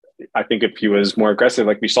 I think if he was more aggressive,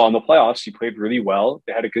 like we saw in the playoffs, he played really well.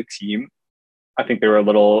 They had a good team. I think they were a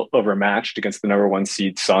little overmatched against the number 1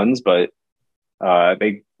 seed Suns, but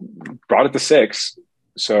they brought it to 6.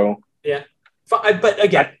 So yeah, but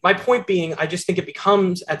again, my point being, I just think it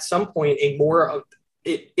becomes at some point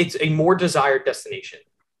it's a more desired destination.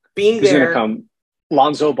 Being there, going to come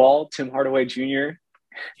Lonzo Ball, Tim Hardaway Jr.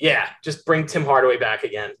 Yeah, just bring Tim Hardaway back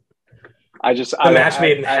again. The match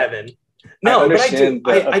made in heaven. No,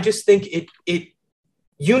 but I just think it.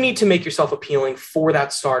 You need to make yourself appealing for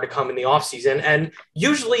that star to come in the offseason. And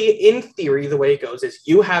usually, in theory, the way it goes is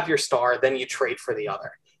you have your star, then you trade for the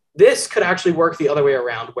other. This could actually work the other way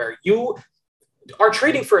around, where you are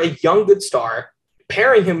trading for a young, good star,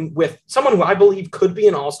 pairing him with someone who I believe could be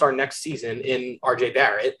an all-star next season in RJ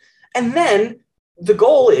Barrett. And then the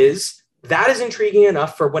goal is that is intriguing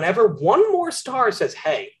enough for whenever one more star says,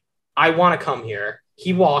 hey, I want to come here,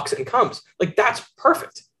 he walks and comes. Like, that's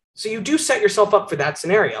perfect. So you do set yourself up for that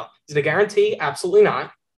scenario. Is it a guarantee? Absolutely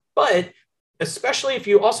not. But especially if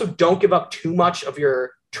you also don't give up too much of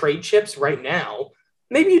your trade chips right now,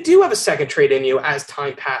 maybe you do have a second trade in you as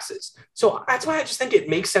time passes. So that's why I just think it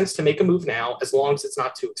makes sense to make a move now, as long as it's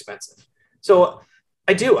not too expensive. So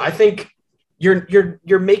I think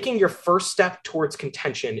you're making your first step towards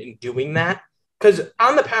contention in doing that. Because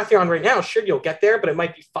on the path you're on right now, sure, you'll get there, but it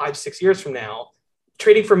might be 5-6 years from now.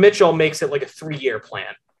 Trading for Mitchell makes it like a 3-year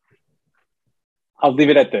plan. I'll leave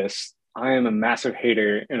it at this. I am a massive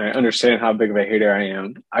hater, and I understand how big of a hater I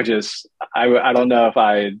am. I don't know if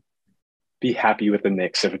I'd be happy with the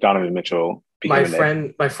Knicks if Donovan Mitchell became a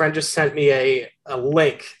Knick. My friend just sent me a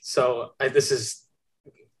link. So this is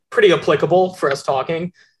pretty applicable for us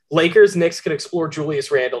talking. Lakers, Knicks can explore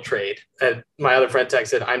Julius Randle trade. And my other friend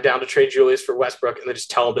texted, I'm down to trade Julius for Westbrook and then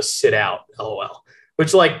just tell him to sit out, LOL.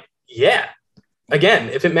 Which, like, yeah. Again,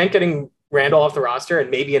 if it meant getting Randle off the roster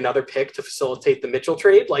and maybe another pick to facilitate the Mitchell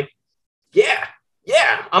trade, like, yeah,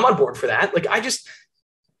 I'm on board for that. Like,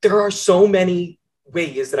 there are so many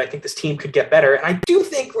ways that I think this team could get better. And I do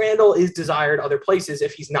think Randle is desired other places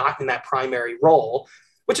if he's not in that primary role,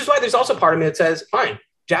 which is why there's also part of me that says, fine,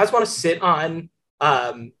 Jazz want to sit on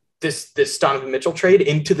this Donovan Mitchell trade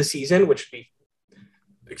into the season, which would be,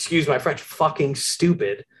 excuse my French, fucking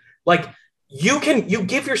stupid. Like, you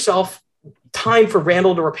give yourself time for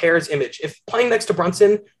Randle to repair his image. If playing next to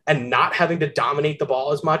Brunson and not having to dominate the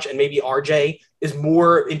ball as much, and maybe RJ is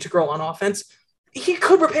more integral on offense, he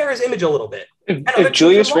could repair his image a little bit. If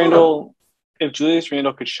Julius Randle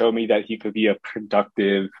could show me that he could be a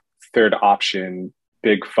productive third option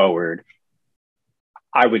big forward,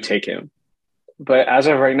 I would take him. But as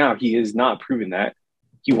of right now, he has not proven that.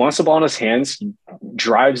 He wants the ball in his hands. He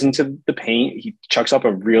drives into the paint. He chucks up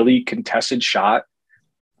a really contested shot.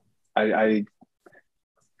 I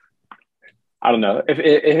don't know.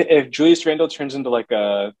 If Julius Randle turns into like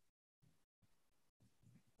a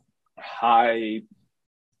high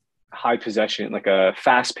possession, like a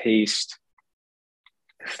fast-paced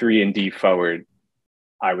 3-and-D forward,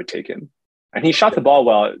 I would take him. And he shot the ball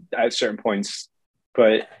well at certain points,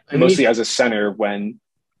 but mostly as a center when,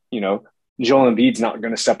 Joel Embiid's not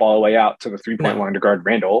going to step all the way out to the three-point line to guard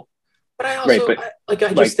Randle. But I also,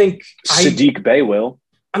 think Sadiq Bey will.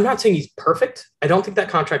 I'm not saying he's perfect. I don't think that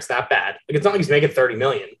contract's that bad. Like, it's not like he's making $30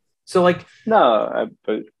 million. So, like, no,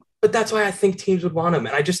 but that's why I think teams would want him.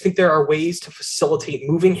 And I just think there are ways to facilitate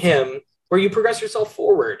moving him where you progress yourself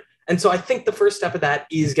forward. And so I think the first step of that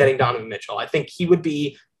is getting Donovan Mitchell. I think he would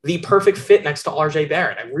be the perfect fit next to RJ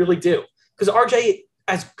Barrett. I really do. Because RJ,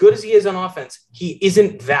 as good as he is on offense, he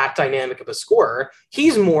isn't that dynamic of a scorer.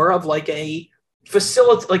 He's more of like a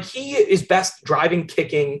facility. Like, he is best driving,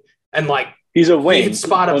 kicking, and like, he's a wing. He can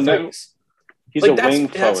spot up things. He's like, a wing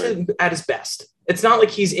forward. That's him at his best. It's not like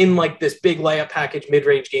he's in like this big layup package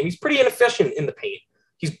mid-range game. He's pretty inefficient in the paint.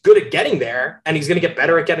 He's good at getting there, and he's going to get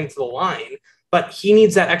better at getting to the line. But he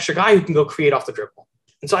needs that extra guy who can go create off the dribble.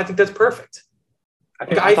 And so I think that's perfect.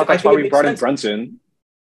 I thought that's why we brought in Brunson.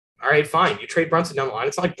 All right, fine. You trade Brunson down the line.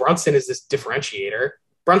 It's not like Brunson is this differentiator.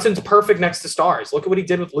 Brunson's perfect next to stars. Look at what he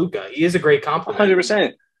did with Luka. He is a great compliment.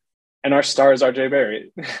 100%. And our star is RJ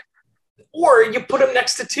Barrett. Or you put him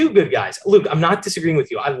next to two good guys. Luke, I'm not disagreeing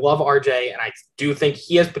with you. I love RJ, and I do think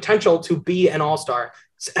he has potential to be an all-star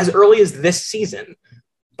as early as this season.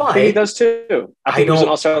 But he does too. I think he was an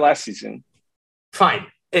all-star last season. Fine.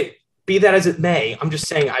 Be that as it may, I'm just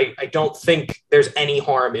saying I don't think there's any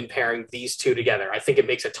harm in pairing these two together. I think it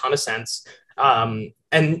makes a ton of sense.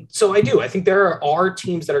 And so I do. I think there are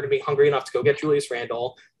teams that are going to be hungry enough to go get Julius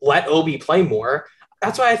Randle, let Obi play more.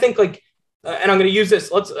 That's why I think, like, and I'm going to use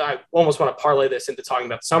this. I almost want to parlay this into talking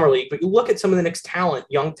about the summer league, but you look at some of the Knicks talent,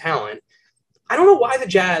 young talent. I don't know why the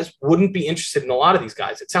Jazz wouldn't be interested in a lot of these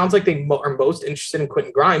guys. It sounds like they are most interested in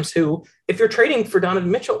Quentin Grimes, who, if you're trading for Donovan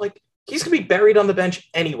Mitchell, like, he's going to be buried on the bench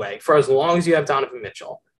anyway for as long as you have Donovan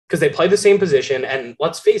Mitchell, because they play the same position. And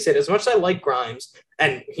let's face it, as much as I like Grimes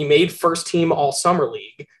and he made first team all summer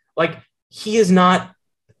league, like, he is not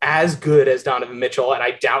as good as Donovan Mitchell. And I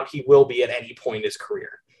doubt he will be at any point in his career.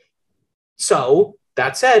 So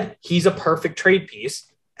that said, he's a perfect trade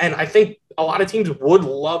piece. And I think a lot of teams would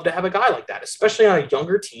love to have a guy like that, especially on a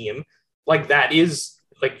younger team. Like, that is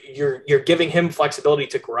like, you're giving him flexibility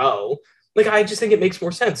to grow. Like, I just think it makes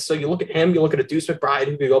more sense. So you look at him, you look at a Deuce McBride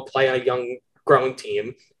who could go play on a young growing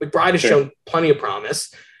team. McBride has shown plenty of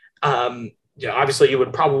promise. Obviously you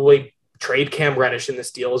would probably trade Cam Reddish in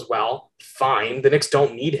this deal as well. Fine. The Knicks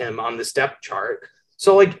don't need him on this depth chart.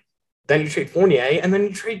 So, like, then you trade Fournier, and then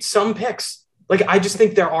you trade some picks. Like, I just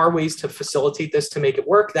think there are ways to facilitate this to make it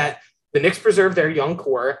work, that the Knicks preserve their young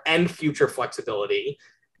core and future flexibility,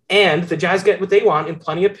 and the Jazz get what they want in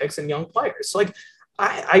plenty of picks and young players. So, like,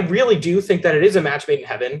 I really do think that it is a match made in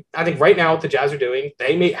heaven. I think right now what the Jazz are doing,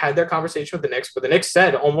 they had their conversation with the Knicks, but the Knicks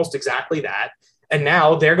said almost exactly that. And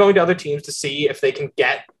now they're going to other teams to see if they can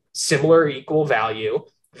get similar or equal value.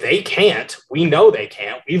 They can't. We know they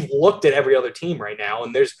can't. We've looked at every other team right now,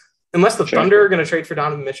 and unless the Thunder are going to trade for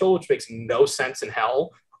Donovan Mitchell, which makes no sense in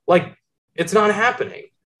hell, like, it's not happening.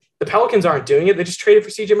 The Pelicans aren't doing it. They just traded for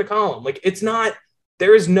CJ McCollum. Like,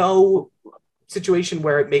 there is no situation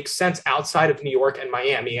where it makes sense outside of New York and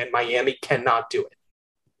Miami cannot do it.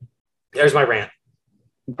 There's my rant.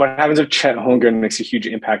 What happens if Chet Holmgren makes a huge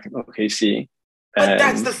impact in OKC? But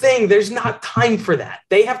that's the thing. There's not time for that.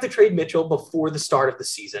 They have to trade Mitchell before the start of the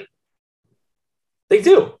season. They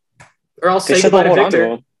do. Or else say goodbye to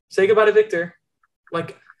Victor. Say goodbye to Victor.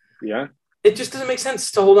 Like, yeah, it just doesn't make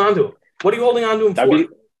sense to hold on to him. What are you holding on to him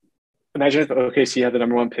for? Imagine if OKC had the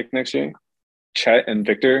number 1 pick next year. Chet and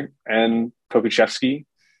Victor and Pokuševski. It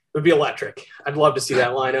would be electric. I'd love to see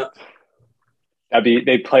that lineup.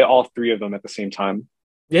 They'd play all 3 of them at the same time.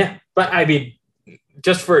 Yeah, but I mean,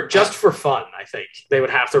 just for fun, I think they would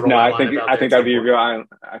have to roll. No, I think that'd be a real.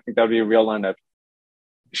 I think that'd be a real lineup.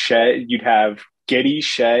 Shea, you'd have Giddey,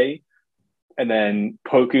 Shea, and then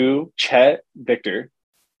Poku, Chet, Victor.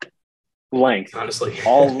 Length, honestly,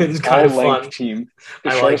 all it's kind of length fun. Team.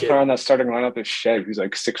 The shortest player on that starting lineup is Shea, who's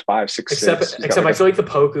like 6'5", 6'6". Except I feel like the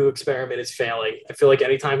Poku experiment is failing. I feel like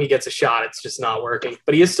anytime he gets a shot, it's just not working.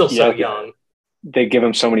 But he is still so young. They give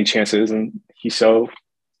him so many chances, and he's so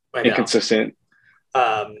inconsistent.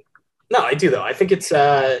 No, I do though. I think it's.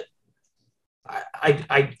 I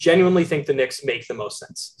genuinely think the Knicks make the most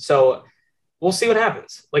sense. So we'll see what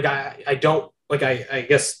happens. Like I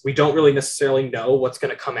guess we don't really necessarily know what's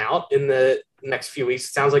going to come out in the next few weeks.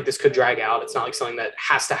 It sounds like this could drag out. It's not like something that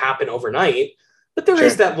has to happen overnight, but there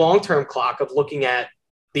is that long-term clock of looking at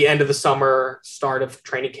the end of the summer, start of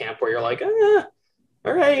training camp, where you're like,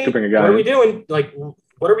 all right, what are we doing? Like,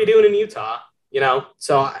 what are we doing in Utah? You know,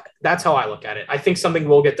 so that's how I look at it. I think something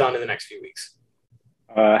will get done in the next few weeks.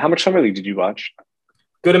 How much summer league did you watch?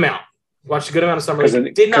 Good amount. Watched a good amount of summer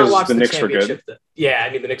league. Did not watch the Knicks championship. Were good. Yeah,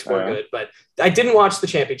 I mean the Knicks were good, but I didn't watch the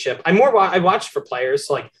championship. I watched for players.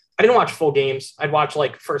 So like I didn't watch full games. I'd watch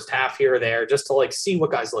like first half here or there just to like see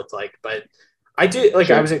what guys looked like. But I did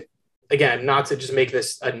like I was again not to just make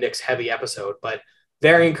this a Knicks heavy episode, but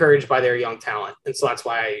very encouraged by their young talent, and so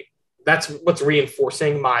that's what's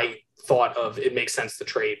reinforcing my thought of it makes sense to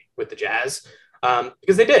trade with the Jazz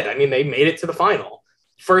because they did. I mean they made it to the final.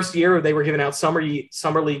 First year, they were giving out summer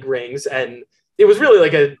league rings, and it was really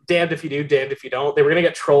like a damned if you do, damned if you don't. They were going to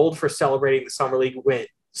get trolled for celebrating the summer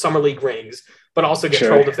league rings, but also get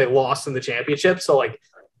trolled if they lost in the championship. So like,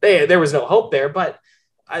 there was no hope there. But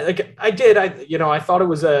I thought it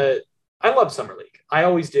was I love summer league. I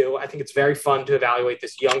always do. I think it's very fun to evaluate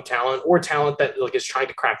this young talent or talent that like is trying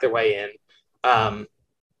to crack their way in.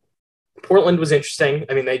 Portland was interesting.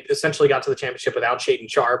 I mean, they essentially got to the championship without Shaedon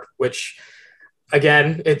Sharpe, which.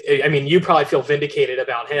 Again, I mean, you probably feel vindicated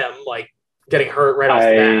about him, like getting hurt right off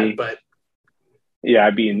the bat. But yeah,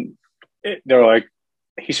 I mean, they were like,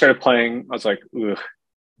 he started playing. I was like, ugh.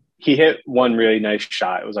 He hit one really nice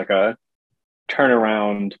shot. It was like a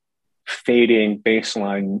turnaround, fading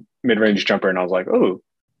baseline mid-range jumper, and I was like, oh.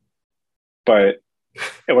 But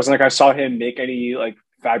it wasn't like I saw him make any like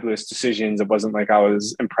fabulous decisions. It wasn't like I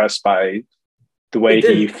was impressed by the way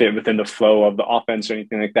he fit within the flow of the offense or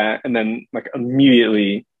anything like that. And then like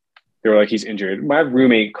immediately they were like, he's injured. My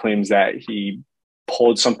roommate claims that he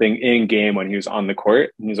pulled something in game when he was on the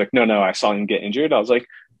court. And he's like, no, I saw him get injured. I was like,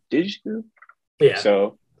 did you? Yeah.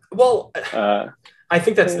 So, well, I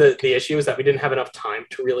think that's the issue is that we didn't have enough time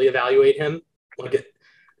to really evaluate him.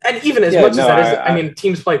 And even as much as that is, I mean,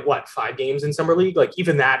 teams play 5 games in summer league. Like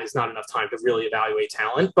even that is not enough time to really evaluate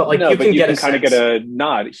talent. But like you can kind of get a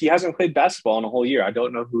nod. He hasn't played basketball in a whole year. I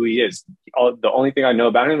don't know who he is. The only thing I know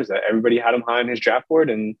about him is that everybody had him high on his draft board,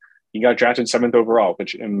 and he got drafted 7th overall,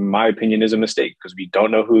 which in my opinion is a mistake because we don't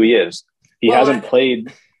know who he is. He hasn't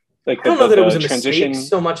played. Like I don't know that it was a mistake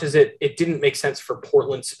so much as it didn't make sense for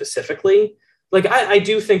Portland specifically. Like, I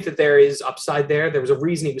do think that there is upside there. There was a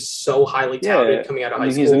reason he was so highly touted coming out of high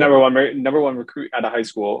school. He's the number one recruit out of high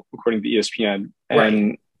school, according to ESPN.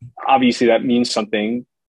 And obviously that means something,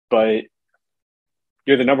 but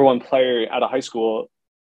you're the number one player out of high school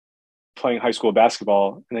playing high school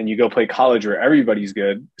basketball, and then you go play college where everybody's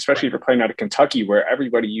good, especially if you're playing out of Kentucky where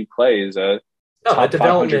everybody you play is a top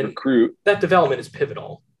 500 recruit. That development is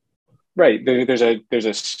pivotal. Right. There's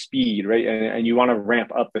a speed, right? And you want to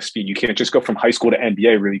ramp up the speed. You can't just go from high school to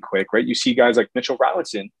NBA really quick, right? You see guys like Mitchell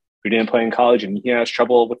Robinson, who didn't play in college, and he has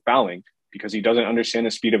trouble with fouling because he doesn't understand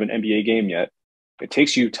the speed of an NBA game yet. It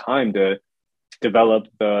takes you time to develop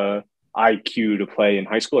the IQ to play in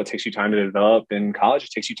high school. It takes you time to develop in college.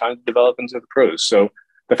 It takes you time to develop into the pros. So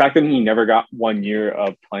the fact that he never got 1 year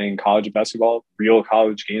of playing college basketball, real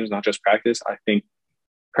college games, not just practice, I think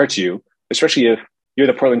hurts you, especially if you're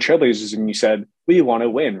the Portland Trailblazers and you said, we want to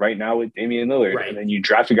win right now with Damian Lillard. Right. And then you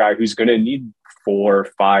draft a guy who's going to need 4 or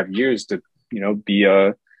 5 years to, be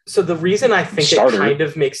a So the reason I think starter. it kind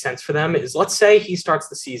of makes sense for them is, let's say he starts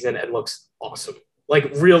the season and looks awesome,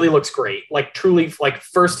 like really looks great, like truly like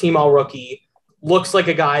first team all rookie, looks like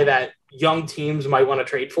a guy that young teams might want to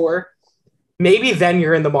trade for. Maybe then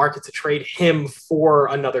you're in the market to trade him for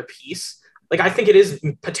another piece. Like I think it is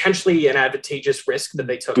potentially an advantageous risk that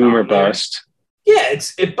they took. Boom or bust. Yeah,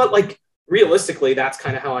 but like realistically, that's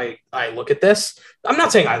kind of how I look at this. I'm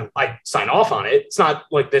not saying I sign off on it. It's not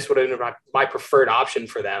like this would have been my preferred option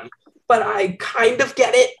for them, but I kind of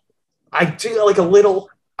get it. I do like a little.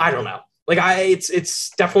 I don't know. Like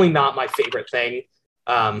it's definitely not my favorite thing.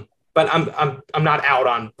 But I'm not out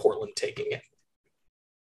on Portland taking it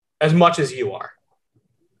as much as you are.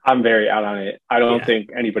 I'm very out on it. I don't think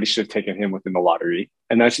anybody should have taken him within the lottery.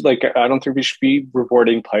 And that's like, I don't think we should be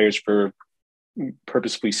rewarding players for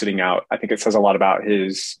purposefully sitting out. I think it says a lot about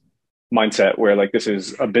his mindset where like, this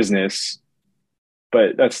is a business,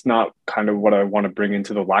 but that's not kind of what I want to bring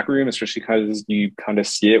into the locker room, especially because you kind of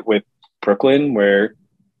see it with Brooklyn where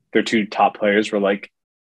their two top players were like,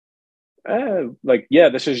 yeah,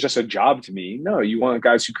 this is just a job to me. No, you want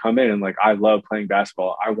guys who come in and like, I love playing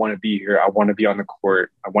basketball. I want to be here. I want to be on the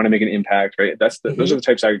court. I want to make an impact. Right. Those are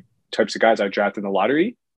the types of guys I draft in the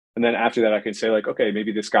lottery. And then after that, I can say like, okay,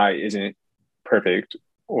 maybe this guy isn't perfect,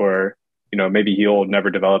 or maybe he'll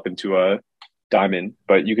never develop into a diamond.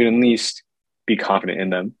 But you can at least be confident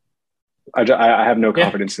in them. I have no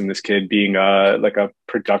confidence in this kid being like a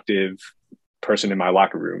productive person in my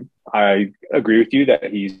locker room. I agree with you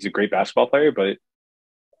that he's a great basketball player, but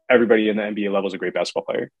everybody in the NBA level is a great basketball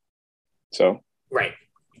player. So right.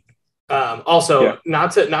 Also,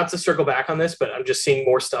 not to circle back on this, but I'm just seeing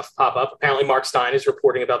more stuff pop up. Apparently, Mark Stein is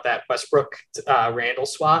reporting about that Westbrook Randall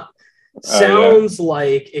swap. Sounds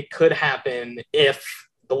like it could happen if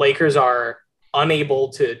the Lakers are unable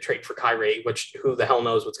to trade for Kyrie, which who the hell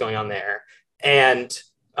knows what's going on there, and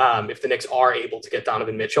if the Knicks are able to get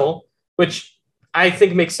Donovan Mitchell, which I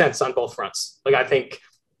think makes sense on both fronts. Like I think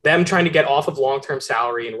them trying to get off of long-term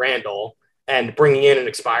salary in Randall and bringing in an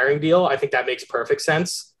expiring deal, I think that makes perfect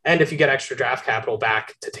sense. And if you get extra draft capital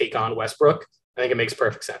back to take on Westbrook, I think it makes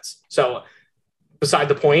perfect sense. So beside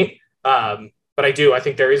the point, but I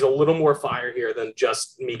think there is a little more fire here than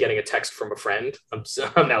just me getting a text from a friend.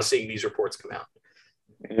 I'm now seeing these reports come out.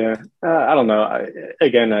 Yeah, I don't know.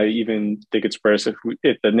 I even think it's worse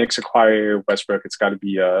if the Knicks acquire Westbrook. It's got to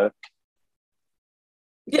be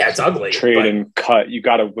it's ugly. Trade and cut. You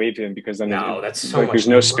got to waive him because then that's so much. There's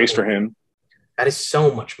no space for him. That is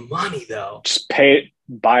so much money, though. Just pay it,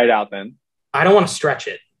 buy it out. Then I don't want to stretch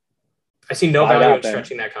it. I see no value in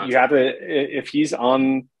stretching that contract. You have to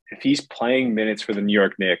if he's playing minutes for the New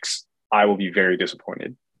York Knicks, I will be very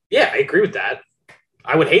disappointed. Yeah, I agree with that.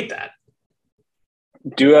 I would hate that.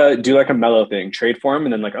 Do like a Melo thing, trade for him,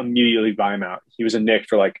 and then like immediately buy him out. He was a Knick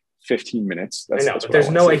for like 15 minutes. I know, but there's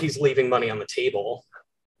no way he's leaving money on the table.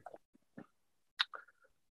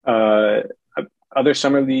 Other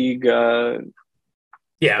summer league.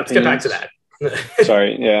 Let's get back to that.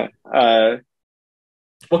 Sorry, yeah.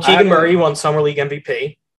 Well, Keegan Murray won summer league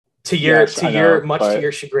MVP. To your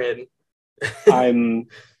chagrin. I'm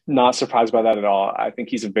not surprised by that at all. I think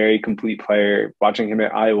he's a very complete player. Watching him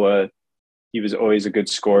at Iowa, he was always a good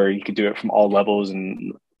scorer. He could do it from all levels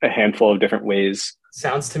and a handful of different ways.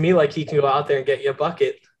 Sounds to me like he can go out there and get you a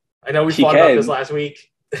bucket. I know we fought about this last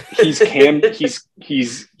week. He's Cam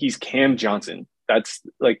Johnson. That's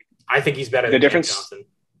like I think he's better than Cam Johnson.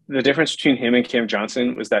 The difference between him and Cam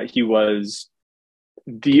Johnson was that he was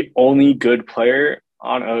the only good player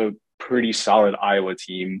on a pretty solid Iowa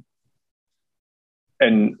team.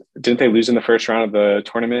 And didn't they lose in the first round of the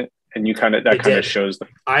tournament? And that shows the.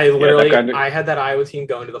 I had that Iowa team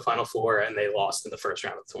going to the Final Four and they lost in the first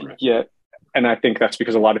round of the tournament. Yeah, and I think that's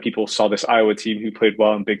because a lot of people saw this Iowa team who played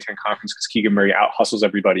well in Big Ten conference because Keegan Murray out hustles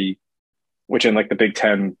everybody, which in like the Big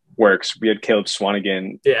Ten works. We had Caleb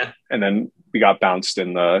Swanigan, and then we got bounced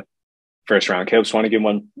in the first round. Caleb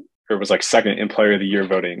Swanigan was like second in Player of the Year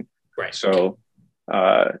voting. Right. So,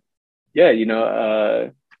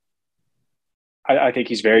 I think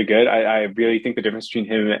he's very good. I really think the difference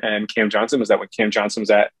between him and Cam Johnson was that when Cam Johnson was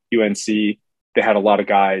at UNC, they had a lot of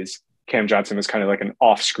guys. Cam Johnson was kind of like an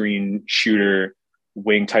off-screen shooter,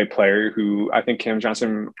 wing type player who I think Cam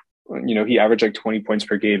Johnson, he averaged like 20 points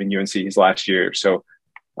per game in UNC his last year. So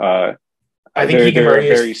I think Keegan Murray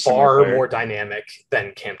is far more dynamic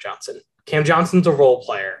than Cam Johnson. Cam Johnson's a role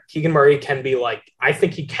player. Keegan Murray can be I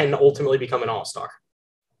think he can ultimately become an all-star.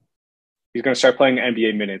 He's going to start playing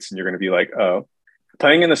NBA minutes and you're going to be like, oh,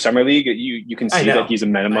 playing in the summer league, you can see that he's a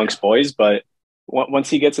man amongst boys, but once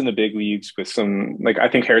he gets in the big leagues with some, I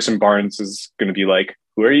think Harrison Barnes is going to be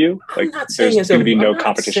who are you? I'm Like, not there's saying as going to a be I'm no not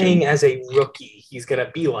competition. saying as a rookie he's going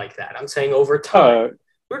to be like that. I'm saying over time.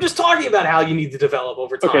 We're just talking about how you need to develop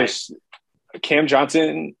over time. Okay, so Cam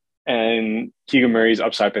Johnson and Keegan Murray's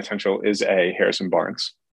upside potential is a Harrison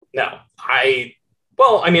Barnes. No,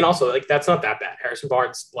 well, I mean, also like that's not that bad. Harrison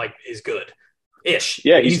Barnes like is good, ish.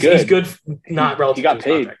 Yeah, he's good. He's good, not relative he got to his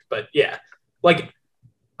paid. contract, but yeah, like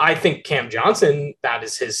I think Cam Johnson, that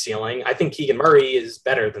is his ceiling. I think Keegan Murray is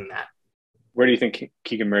better than that. Where do you think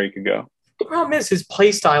Keegan Murray could go? The problem is his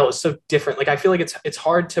play style is so different. Like I feel like it's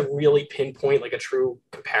hard to really pinpoint like a true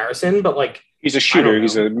comparison, but like he's a shooter.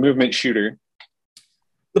 He's a movement shooter.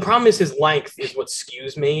 The problem is his length is what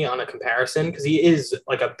skews me on a comparison because he is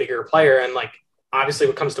like a bigger player. And like, obviously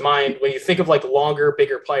what comes to mind when you think of like longer,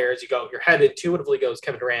 bigger players, your head intuitively goes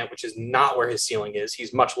Kevin Durant, which is not where his ceiling is.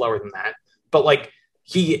 He's much lower than that. But like,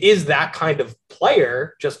 he is that kind of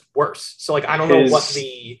player, just worse. So like, I don't know what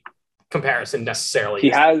the comparison necessarily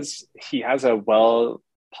is. He has a well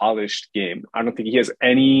polished game. I don't think he has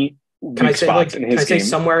any weak spots in his game. Can I say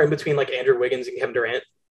somewhere in between like Andrew Wiggins and Kevin Durant?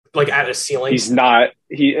 Like at a ceiling. He's not.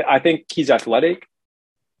 I think he's athletic.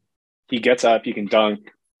 He gets up. He can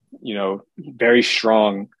dunk. Very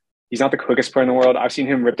strong. He's not the quickest player in the world. I've seen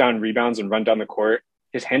him rip down rebounds and run down the court.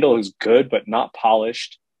 His handle is good, but not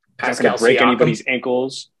polished. He's not going to break anybody's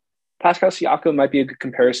ankles. Pascal Siakam might be a good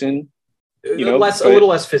comparison. A little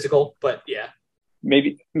less physical, but yeah.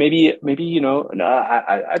 Maybe. No,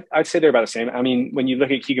 I'd say they're about the same. I mean, when you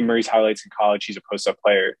look at Keegan Murray's highlights in college, he's a post-up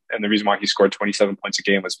player, and the reason why he scored 27 points a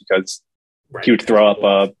game was because he would throw up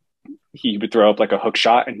like a hook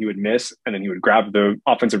shot, and he would miss, and then he would grab the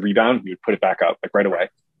offensive rebound, and he would put it back up like right away.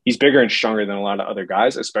 He's bigger and stronger than a lot of other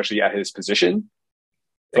guys, especially at his position.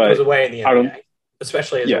 It goes away in the NBA,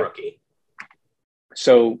 especially as a rookie.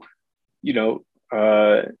 So,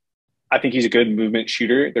 I think he's a good movement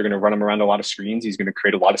shooter. They're going to run him around a lot of screens. He's going to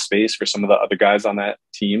create a lot of space for some of the other guys on that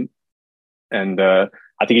team. And I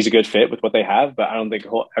think he's a good fit with what they have, but I don't think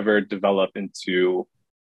he'll ever develop into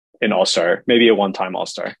an all-star, maybe a one-time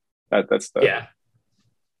all-star. That's the... Yeah.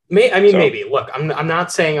 Maybe. Look, I'm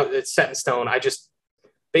not saying it's set in stone. I just,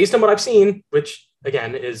 based on what I've seen, which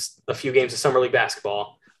again is a few games of summer league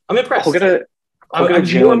basketball, I'm impressed. I'll get a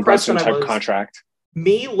Jalen Brunson type contract.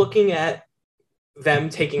 Me looking at them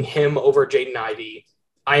taking him over Jaden Ivey,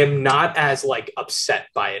 I am not as like upset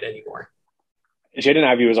by it anymore. Jaden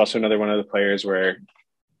Ivey was also another one of the players where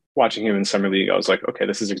watching him in summer league, I was like, okay,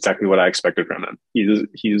 this is exactly what I expected from him.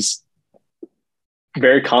 He's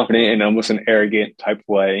very confident in almost an arrogant type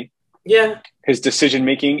way. Yeah. His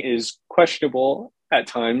decision-making is questionable at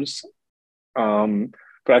times. But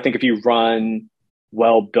I think if you run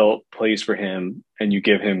well-built plays for him and you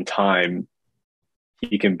give him time,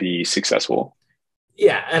 he can be successful.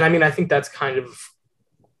 Yeah, and I mean, I think that's kind of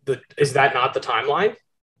is that not the timeline?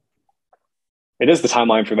 It is the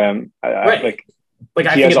timeline for them. Right.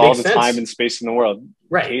 He has all the time and space in the world.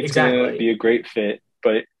 Right, Cade's going to be a great fit.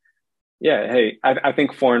 But, yeah, hey, I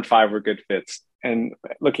think 4 and 5 were good fits. And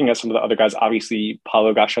looking at some of the other guys, obviously,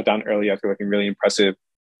 Paolo got shut down early after looking really impressive.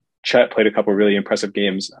 Chet played a couple of really impressive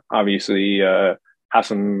games. Obviously, has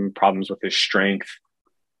some problems with his strength.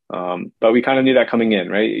 But we kind of knew that coming in,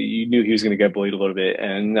 right? You knew he was going to get bullied a little bit.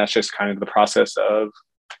 And that's just kind of the process of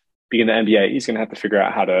being in the NBA. He's going to have to figure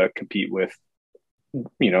out how to compete with,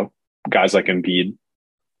 guys like Embiid,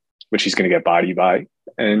 which he's going to get bodied by.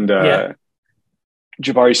 And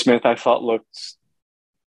Jabari Smith, I thought looked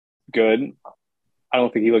good. I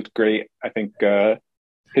don't think he looked great. I think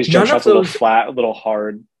his jump shot's a little flat, a little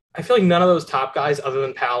hard. I feel like none of those top guys other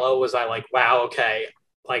than Paolo was I like, wow, okay.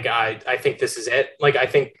 Like, I think this is it. Like, I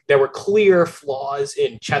think there were clear flaws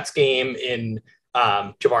in Chet's game, in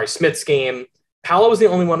Jabari Smith's game. Paolo was the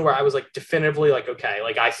only one where I was like definitively like, okay,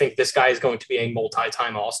 like I think this guy is going to be a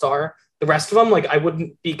multi-time all-star. The rest of them, like I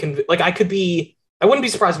wouldn't be I wouldn't be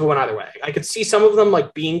surprised if it went either way. I could see some of them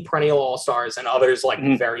like being perennial all-stars and others like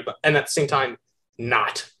very, and at the same time,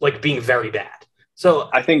 not like being very bad. So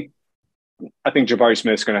I think Jabari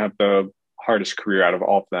Smith's going to have the hardest career out of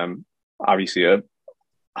all of them. Obviously a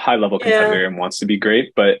high level contender and wants to be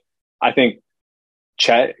great, but I think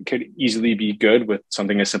Chet could easily be good with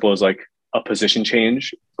something as simple as like a position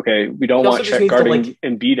change. Okay, we don't want Chet guarding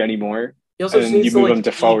Embiid anymore. He also and you move him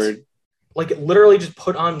to forward. Like literally just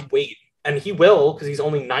put on weight, and he will because he's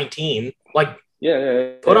only 19. Like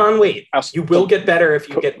put on weight. You will get better if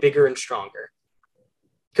you get bigger and stronger.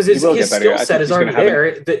 Because his skill set is already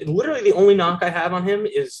there. Literally the only knock I have on him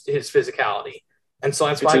is his physicality, and so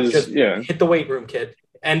that's why I just hit the weight room, kid.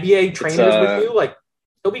 NBA trainers with you, like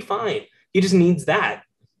he'll be fine. He just needs that.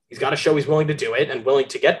 He's got to show he's willing to do it and willing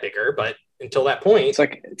to get bigger. But until that point,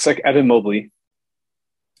 it's like Evan Mobley.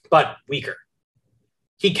 but weaker.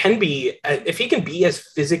 He can be, if he can be as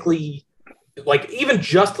physically, like even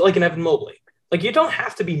just like an Evan Mobley, like you don't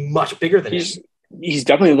have to be much bigger than him. He's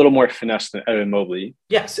definitely a little more finesse than Evan Mobley.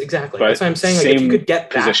 Yes, exactly. That's what I'm saying. Like if you could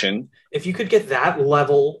get position, if you could get that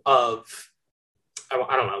level of, I don't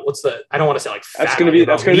know, I don't want to say like fat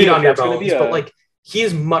on your bones, but like he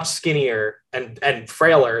is much skinnier and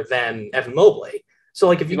frailer than Evan Mobley. So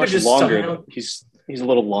like if you could just longer, he's a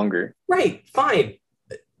little longer. Right, fine.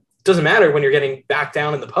 Doesn't matter when you're getting back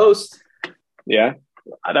down in the post. Yeah,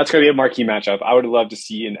 that's going to be a marquee matchup. I would love to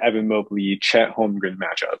see an Evan Mobley, Chet Holmgren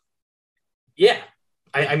matchup. Yeah,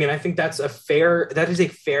 I mean, I think that is a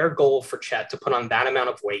fair goal for Chet to put on that amount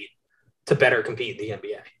of weight to better compete in the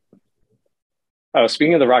NBA. Oh,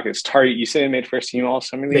 speaking of the Rockets, Tari, you say he made first team all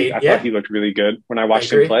summer league. I thought he looked really good when I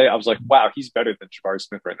watched him play. I was like, wow, he's better than Jabari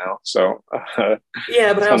Smith right now. So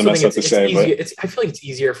yeah, but I also think it's easier. I feel like it's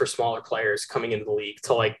easier for smaller players coming into the league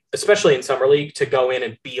to like, especially in summer league, to go in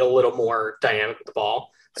and be a little more dynamic with the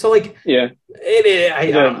ball. So like, yeah,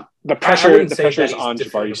 the pressure is on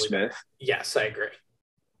Jabari Smith. Yes, I agree.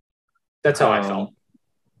 That's how I felt.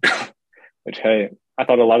 Which, hey, I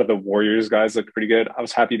thought a lot of the Warriors guys looked pretty good. I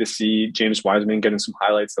was happy to see James Wiseman getting some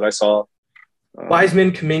highlights that I saw.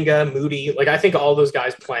 Wiseman, Kuminga, Moody, like I think all those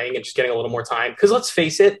guys playing and just getting a little more time. Because let's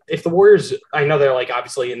face it, if the Warriors, I know they're like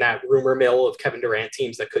obviously in that rumor mill of Kevin Durant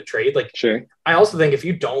teams that could trade. Like, sure. I also think if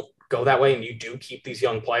you don't go that way and you do keep these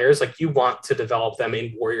young players, like you want to develop them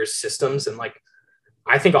in Warriors systems, and like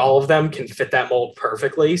I think all of them can fit that mold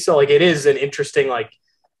perfectly. So like it is an interesting like.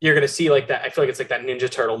 You're going to see like that. I feel like it's like that Ninja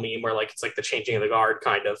Turtle meme where like it's like the changing of the guard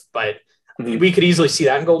kind of, but we could easily see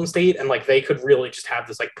that in Golden State, and like they could really just have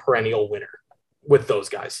this like perennial winner with those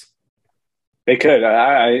guys. They could.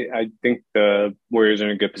 I think the Warriors are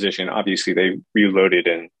in a good position. Obviously, they reloaded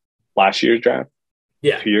in last year's draft.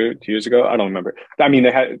 Yeah, 2 years ago. I don't remember. I mean,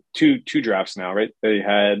 they had two drafts now, right? They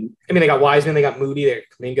got Wiseman, they got Moody, they got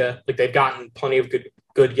Kuminga. Like they've gotten plenty of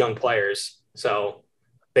good young players. So.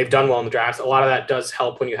 They've done well in the draft. A lot of that does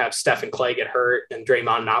help when you have Steph and Clay get hurt and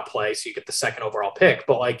Draymond not play, so you get the second overall pick.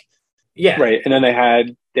 But like, yeah, right. And then they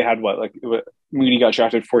had what, like Moody got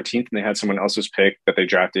drafted 14th, and they had someone else's pick that they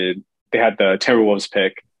drafted. They had the Timberwolves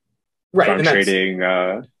pick, right? And trading.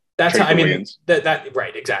 That's how, I mean that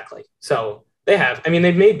right, exactly. So they have. I mean,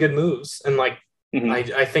 they've made good moves, and like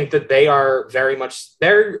I think that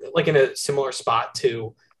they're like in a similar spot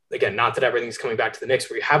to. Again, not that everything's coming back to the Knicks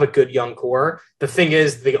where you have a good young core. The thing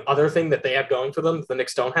is, the other thing that they have going for them that the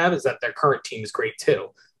Knicks don't have is that their current team is great too.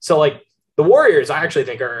 So like the Warriors, I actually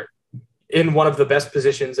think are in one of the best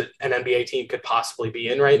positions that an NBA team could possibly be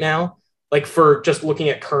in right now. Like for just looking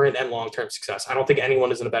at current and long-term success, I don't think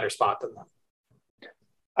anyone is in a better spot than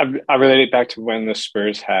them. I relate it back to when the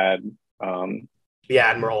Spurs had the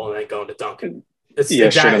Admiral and then going to Duncan. It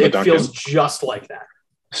feels just like that.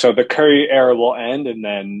 So the Curry era will end, and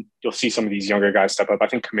then you'll see some of these younger guys step up. I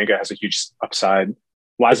think Kuminga has a huge upside.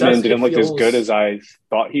 Wiseman didn't look as good as I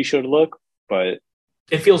thought he should look, but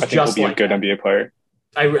it feels I think he'll be a good NBA player.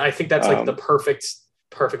 I think that's like the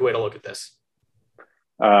perfect way to look at this.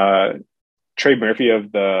 Trey Murphy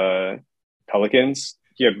of the Pelicans,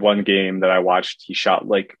 he had one game that I watched. He shot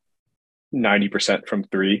like 90% from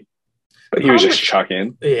three. But he was just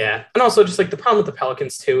chucking. Yeah. And also just like the problem with the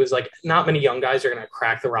Pelicans too is like not many young guys are going to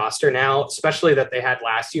crack the roster now, especially that they had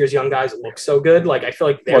last year's young guys look so good. Like I feel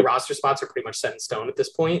like their roster spots are pretty much set in stone at this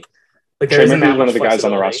point. Like there isn't that much one of the guys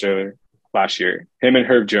on the roster last year. Him and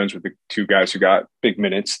Herb Jones were the two guys who got big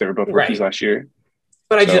minutes. They were both rookies last year.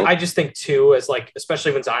 But I just think too, as like,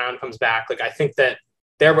 especially when Zion comes back, like I think that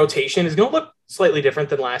their rotation is going to look slightly different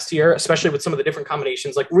than last year, especially with some of the different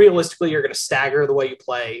combinations. Like realistically, you're going to stagger the way you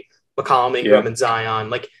play McCollum, Ingram, and Zion.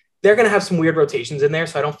 Like they're going to have some weird rotations in there,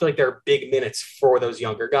 so I don't feel like there are big minutes for those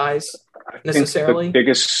younger guys necessarily.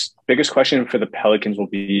 The biggest question for the Pelicans will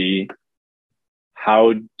be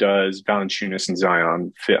how does Valanciunas and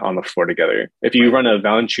Zion fit on the floor together? If you run a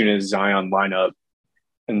Valanciunas Zion lineup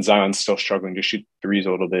and Zion's still struggling to shoot threes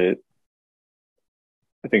a little bit,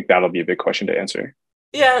 I think that'll be a big question to answer.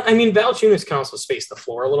 Yeah, I mean Valanciunas can also space the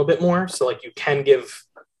floor a little bit more, so like you can give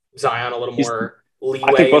Zion a little more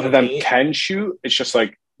leeway. I think both of them can shoot. It's just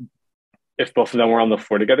like if both of them were on the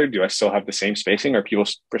floor together, do I still have the same spacing? Are people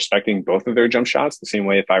respecting both of their jump shots the same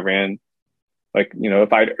way if I ran, like, you know,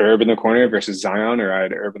 if I had Herb in the corner versus Zion or I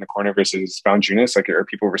had Herb in the corner versus Valanciunas, like are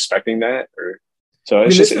people respecting that? Or so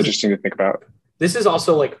it's just interesting to think about. This is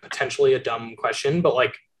also like potentially a dumb question, but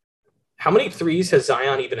like how many threes has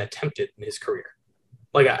Zion even attempted in his career?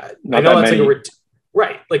 Like I know that's many. Like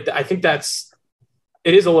right. Like I think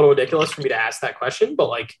it is a little ridiculous for me to ask that question, but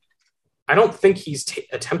like, I don't think he's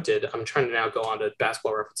attempted. I'm trying to now go on to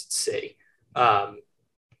Basketball Reference and see.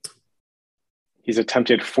 He's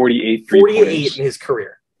attempted 48 48 in his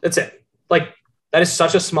career. That's it. Like, that is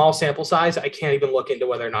such a small sample size. I can't even look into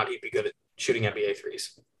whether or not he'd be good at shooting NBA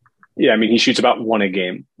threes. Yeah, I mean, he shoots about 1 a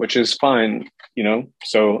game, which is fine, you know?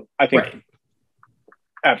 So I think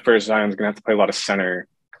at first Zion's going to have to play a lot of center.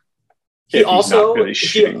 He also really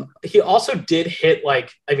he also did hit,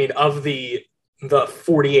 like, I mean, of the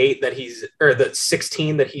 48 that he's, or the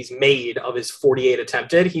 16 that he's made of his 48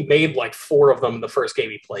 attempted, he made like 4 of them in the first game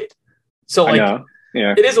he played. So, like,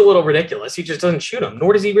 it is a little ridiculous. He just doesn't shoot them,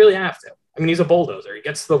 nor does he really have to. I mean, he's a bulldozer. He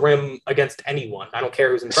gets to the rim against anyone. I don't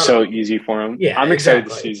care who's in front of him. So easy for him. Yeah, I'm excited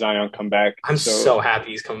to see Zion come back. I'm so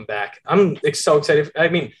happy he's coming back. I'm so excited. I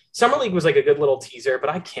mean, Summer League was like a good little teaser, but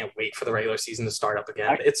I can't wait for the regular season to start up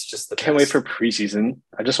again. It's just the can't wait for preseason.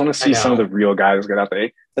 I just want to see some of the real guys get out there.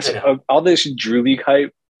 All this Drew League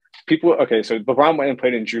hype. People, okay, so LeBron went and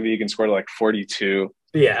played in Drew League and scored like 42.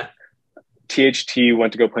 Yeah. THT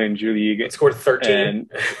went to go play in Drew League. And scored 13.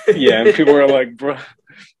 And people were like, bro,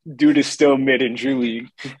 dude is still mid in Drew League.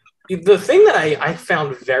 The thing that I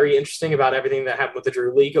found very interesting about everything that happened with the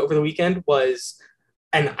Drew League over the weekend was,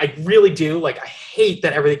 and I really do, like, I hate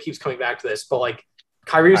that everything keeps coming back to this, but, like,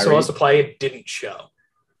 Kyrie was supposed to play and didn't show.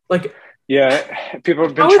 Like, yeah, people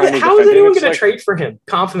have been how is anyone going to trade for him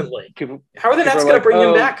confidently? How are the Nets going to bring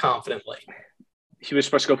him back confidently? He was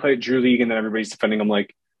supposed to go play at Drew League, and then everybody's defending him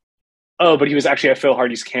like, oh, but he was actually at Phil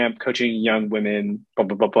Hardy's camp coaching young women, blah,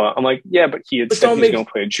 blah, blah, blah. I'm like, yeah, but he had said he was going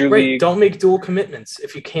to play at Drew League. Don't make dual commitments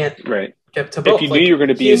if you can't get to both. If you knew you were going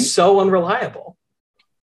to be he's so unreliable.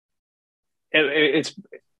 It's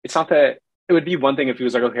not that – it would be one thing if he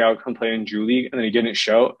was like, okay, I'll come play in Drew League, and then he didn't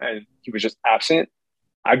show, and he was just absent.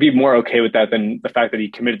 I'd be more okay with that than the fact that he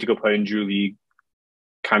committed to go play in Drew League,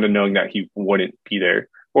 kind of knowing that he wouldn't be there.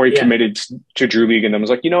 Or he committed to Drew League and then was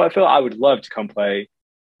like, you know what, Phil, I would love to come play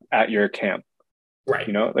at your camp. Right.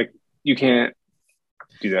 You know, like, you can't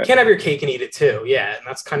do that. You can't have your cake and eat it too. Yeah. And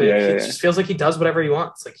that's kind of, it just feels like he does whatever he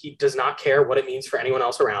wants. Like, he does not care what it means for anyone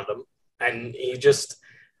else around him. And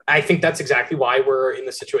I think that's exactly why we're in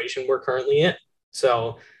the situation we're currently in.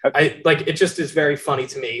 So it just is very funny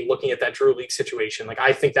to me looking at that Drew League situation. Like,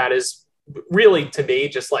 I think that is really, to me,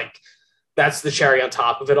 just like, that's the cherry on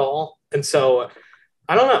top of it all. And so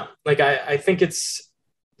I don't know. Like, I think it's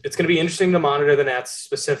going to be interesting to monitor the Nets,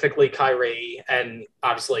 specifically Kyrie. And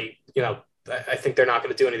obviously, you know, I think they're not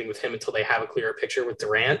going to do anything with him until they have a clearer picture with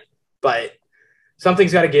Durant, but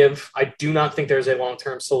something's got to give. I do not think there's a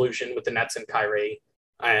long-term solution with the Nets and Kyrie.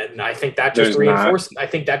 And I think that just reinforces. I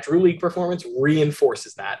think that Drew League performance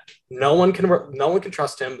reinforces that no one can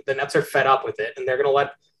trust him. The Nets are fed up with it, and they're going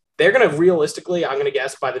to realistically, I'm going to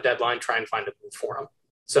guess, by the deadline, try and find a move for him.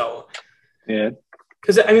 So, yeah,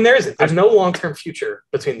 because I mean, there's no long-term future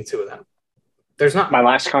between the two of them. There's not. My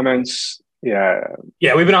last comments, yeah,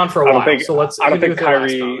 we've been on for a while, so let's. I don't think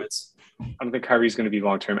Kyrie's going to be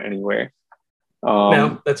long-term anywhere.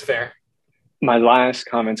 No, that's fair. My last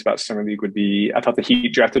comments about Summer League would be, I thought the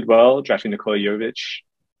Heat drafted well, drafting Nikola Jovic.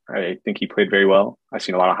 I think he played very well. I've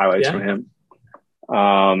seen a lot of highlights from him.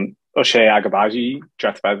 Ochai Agbaji,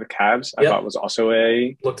 drafted by the Cavs, I thought was also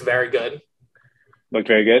looked very good.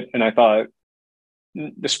 And I thought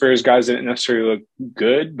the Spurs guys didn't necessarily look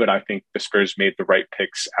good, but I think the Spurs made the right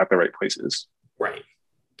picks at the right places. Right.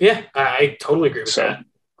 Yeah, I totally agree with that.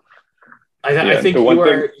 I think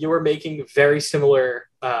you were making very similar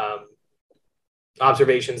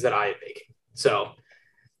observations that I am making. So,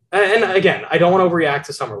 and again, I don't want to overreact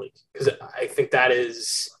to Summer League because I think that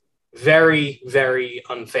is very, very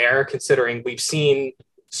unfair considering we've seen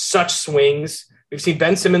such swings. We've seen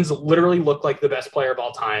Ben Simmons literally look like the best player of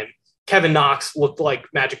all time. Kevin Knox looked like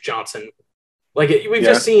Magic Johnson. Like, we've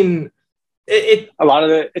just seen it. A lot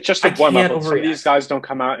of it. It's just a warm up. Some of these guys don't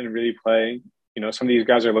come out and really play. You know, some of these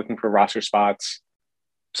guys are looking for roster spots.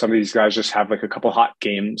 Some of these guys just have like a couple hot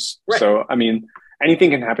games. Right. So, I mean,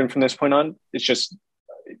 anything can happen from this point on. It's just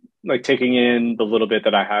like taking in the little bit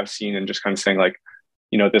that I have seen and just kind of saying like,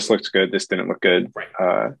 you know, this looks good. This didn't look good.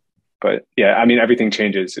 Right. But yeah, I mean, everything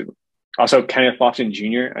changes. Also, Kenneth Lofton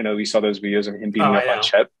Jr., I know we saw those videos of him beating up on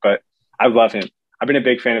Chet, but I love him. I've been a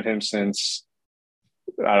big fan of him since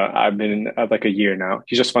I've been like a year now.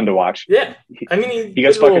 He's just fun to watch. Yeah. I mean, he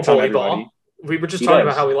gets buckets on everybody. We were just talking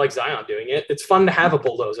about how we like Zion doing it. It's fun to have a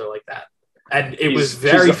bulldozer like that. And it was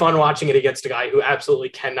very fun watching it against a guy who absolutely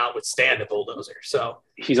cannot withstand a bulldozer. So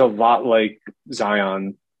he's a lot like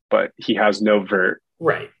Zion, but he has no vert.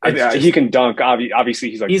 Right. He can dunk.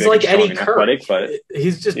 Obviously, he's like Eddie Curry, but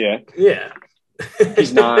he's just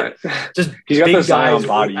He's not. just he's got big the Zion guys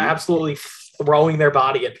body. Absolutely throwing their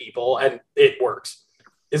body at people, and it works.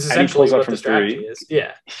 Is essentially what the strategy is.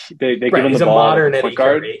 Yeah. They give him the ball, modern point Eddie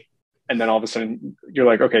guard, Curry. and then all of a sudden you're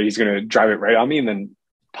like, okay, he's going to drive it right on me, and then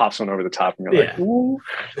pops one over the top, and you're like, ooh.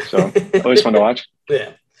 So always fun to watch.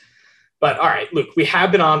 Yeah. But all right, Luke, we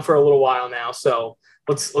have been on for a little while now, so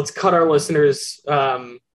let's cut our listeners.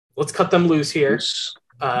 Let's cut them loose here.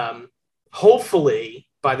 Hopefully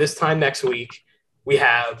by this time next week, we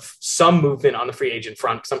have some movement on the free agent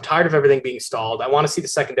front because I'm tired of everything being stalled. I want to see the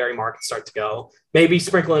secondary market start to go. Maybe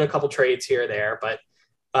sprinkle in a couple trades here or there, but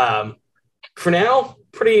for now,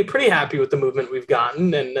 pretty happy with the movement we've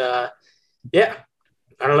gotten. And yeah,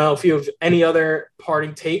 I don't know if you have any other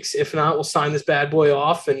parting takes. If not, we'll sign this bad boy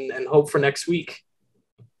off and hope for next week.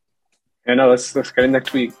 Yeah, no, let's get it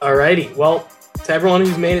next week. All righty. Well, to everyone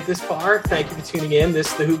who's made it this far, thank you for tuning in.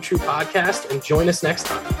 This is the Hoop True Podcast, and join us next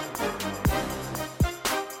time.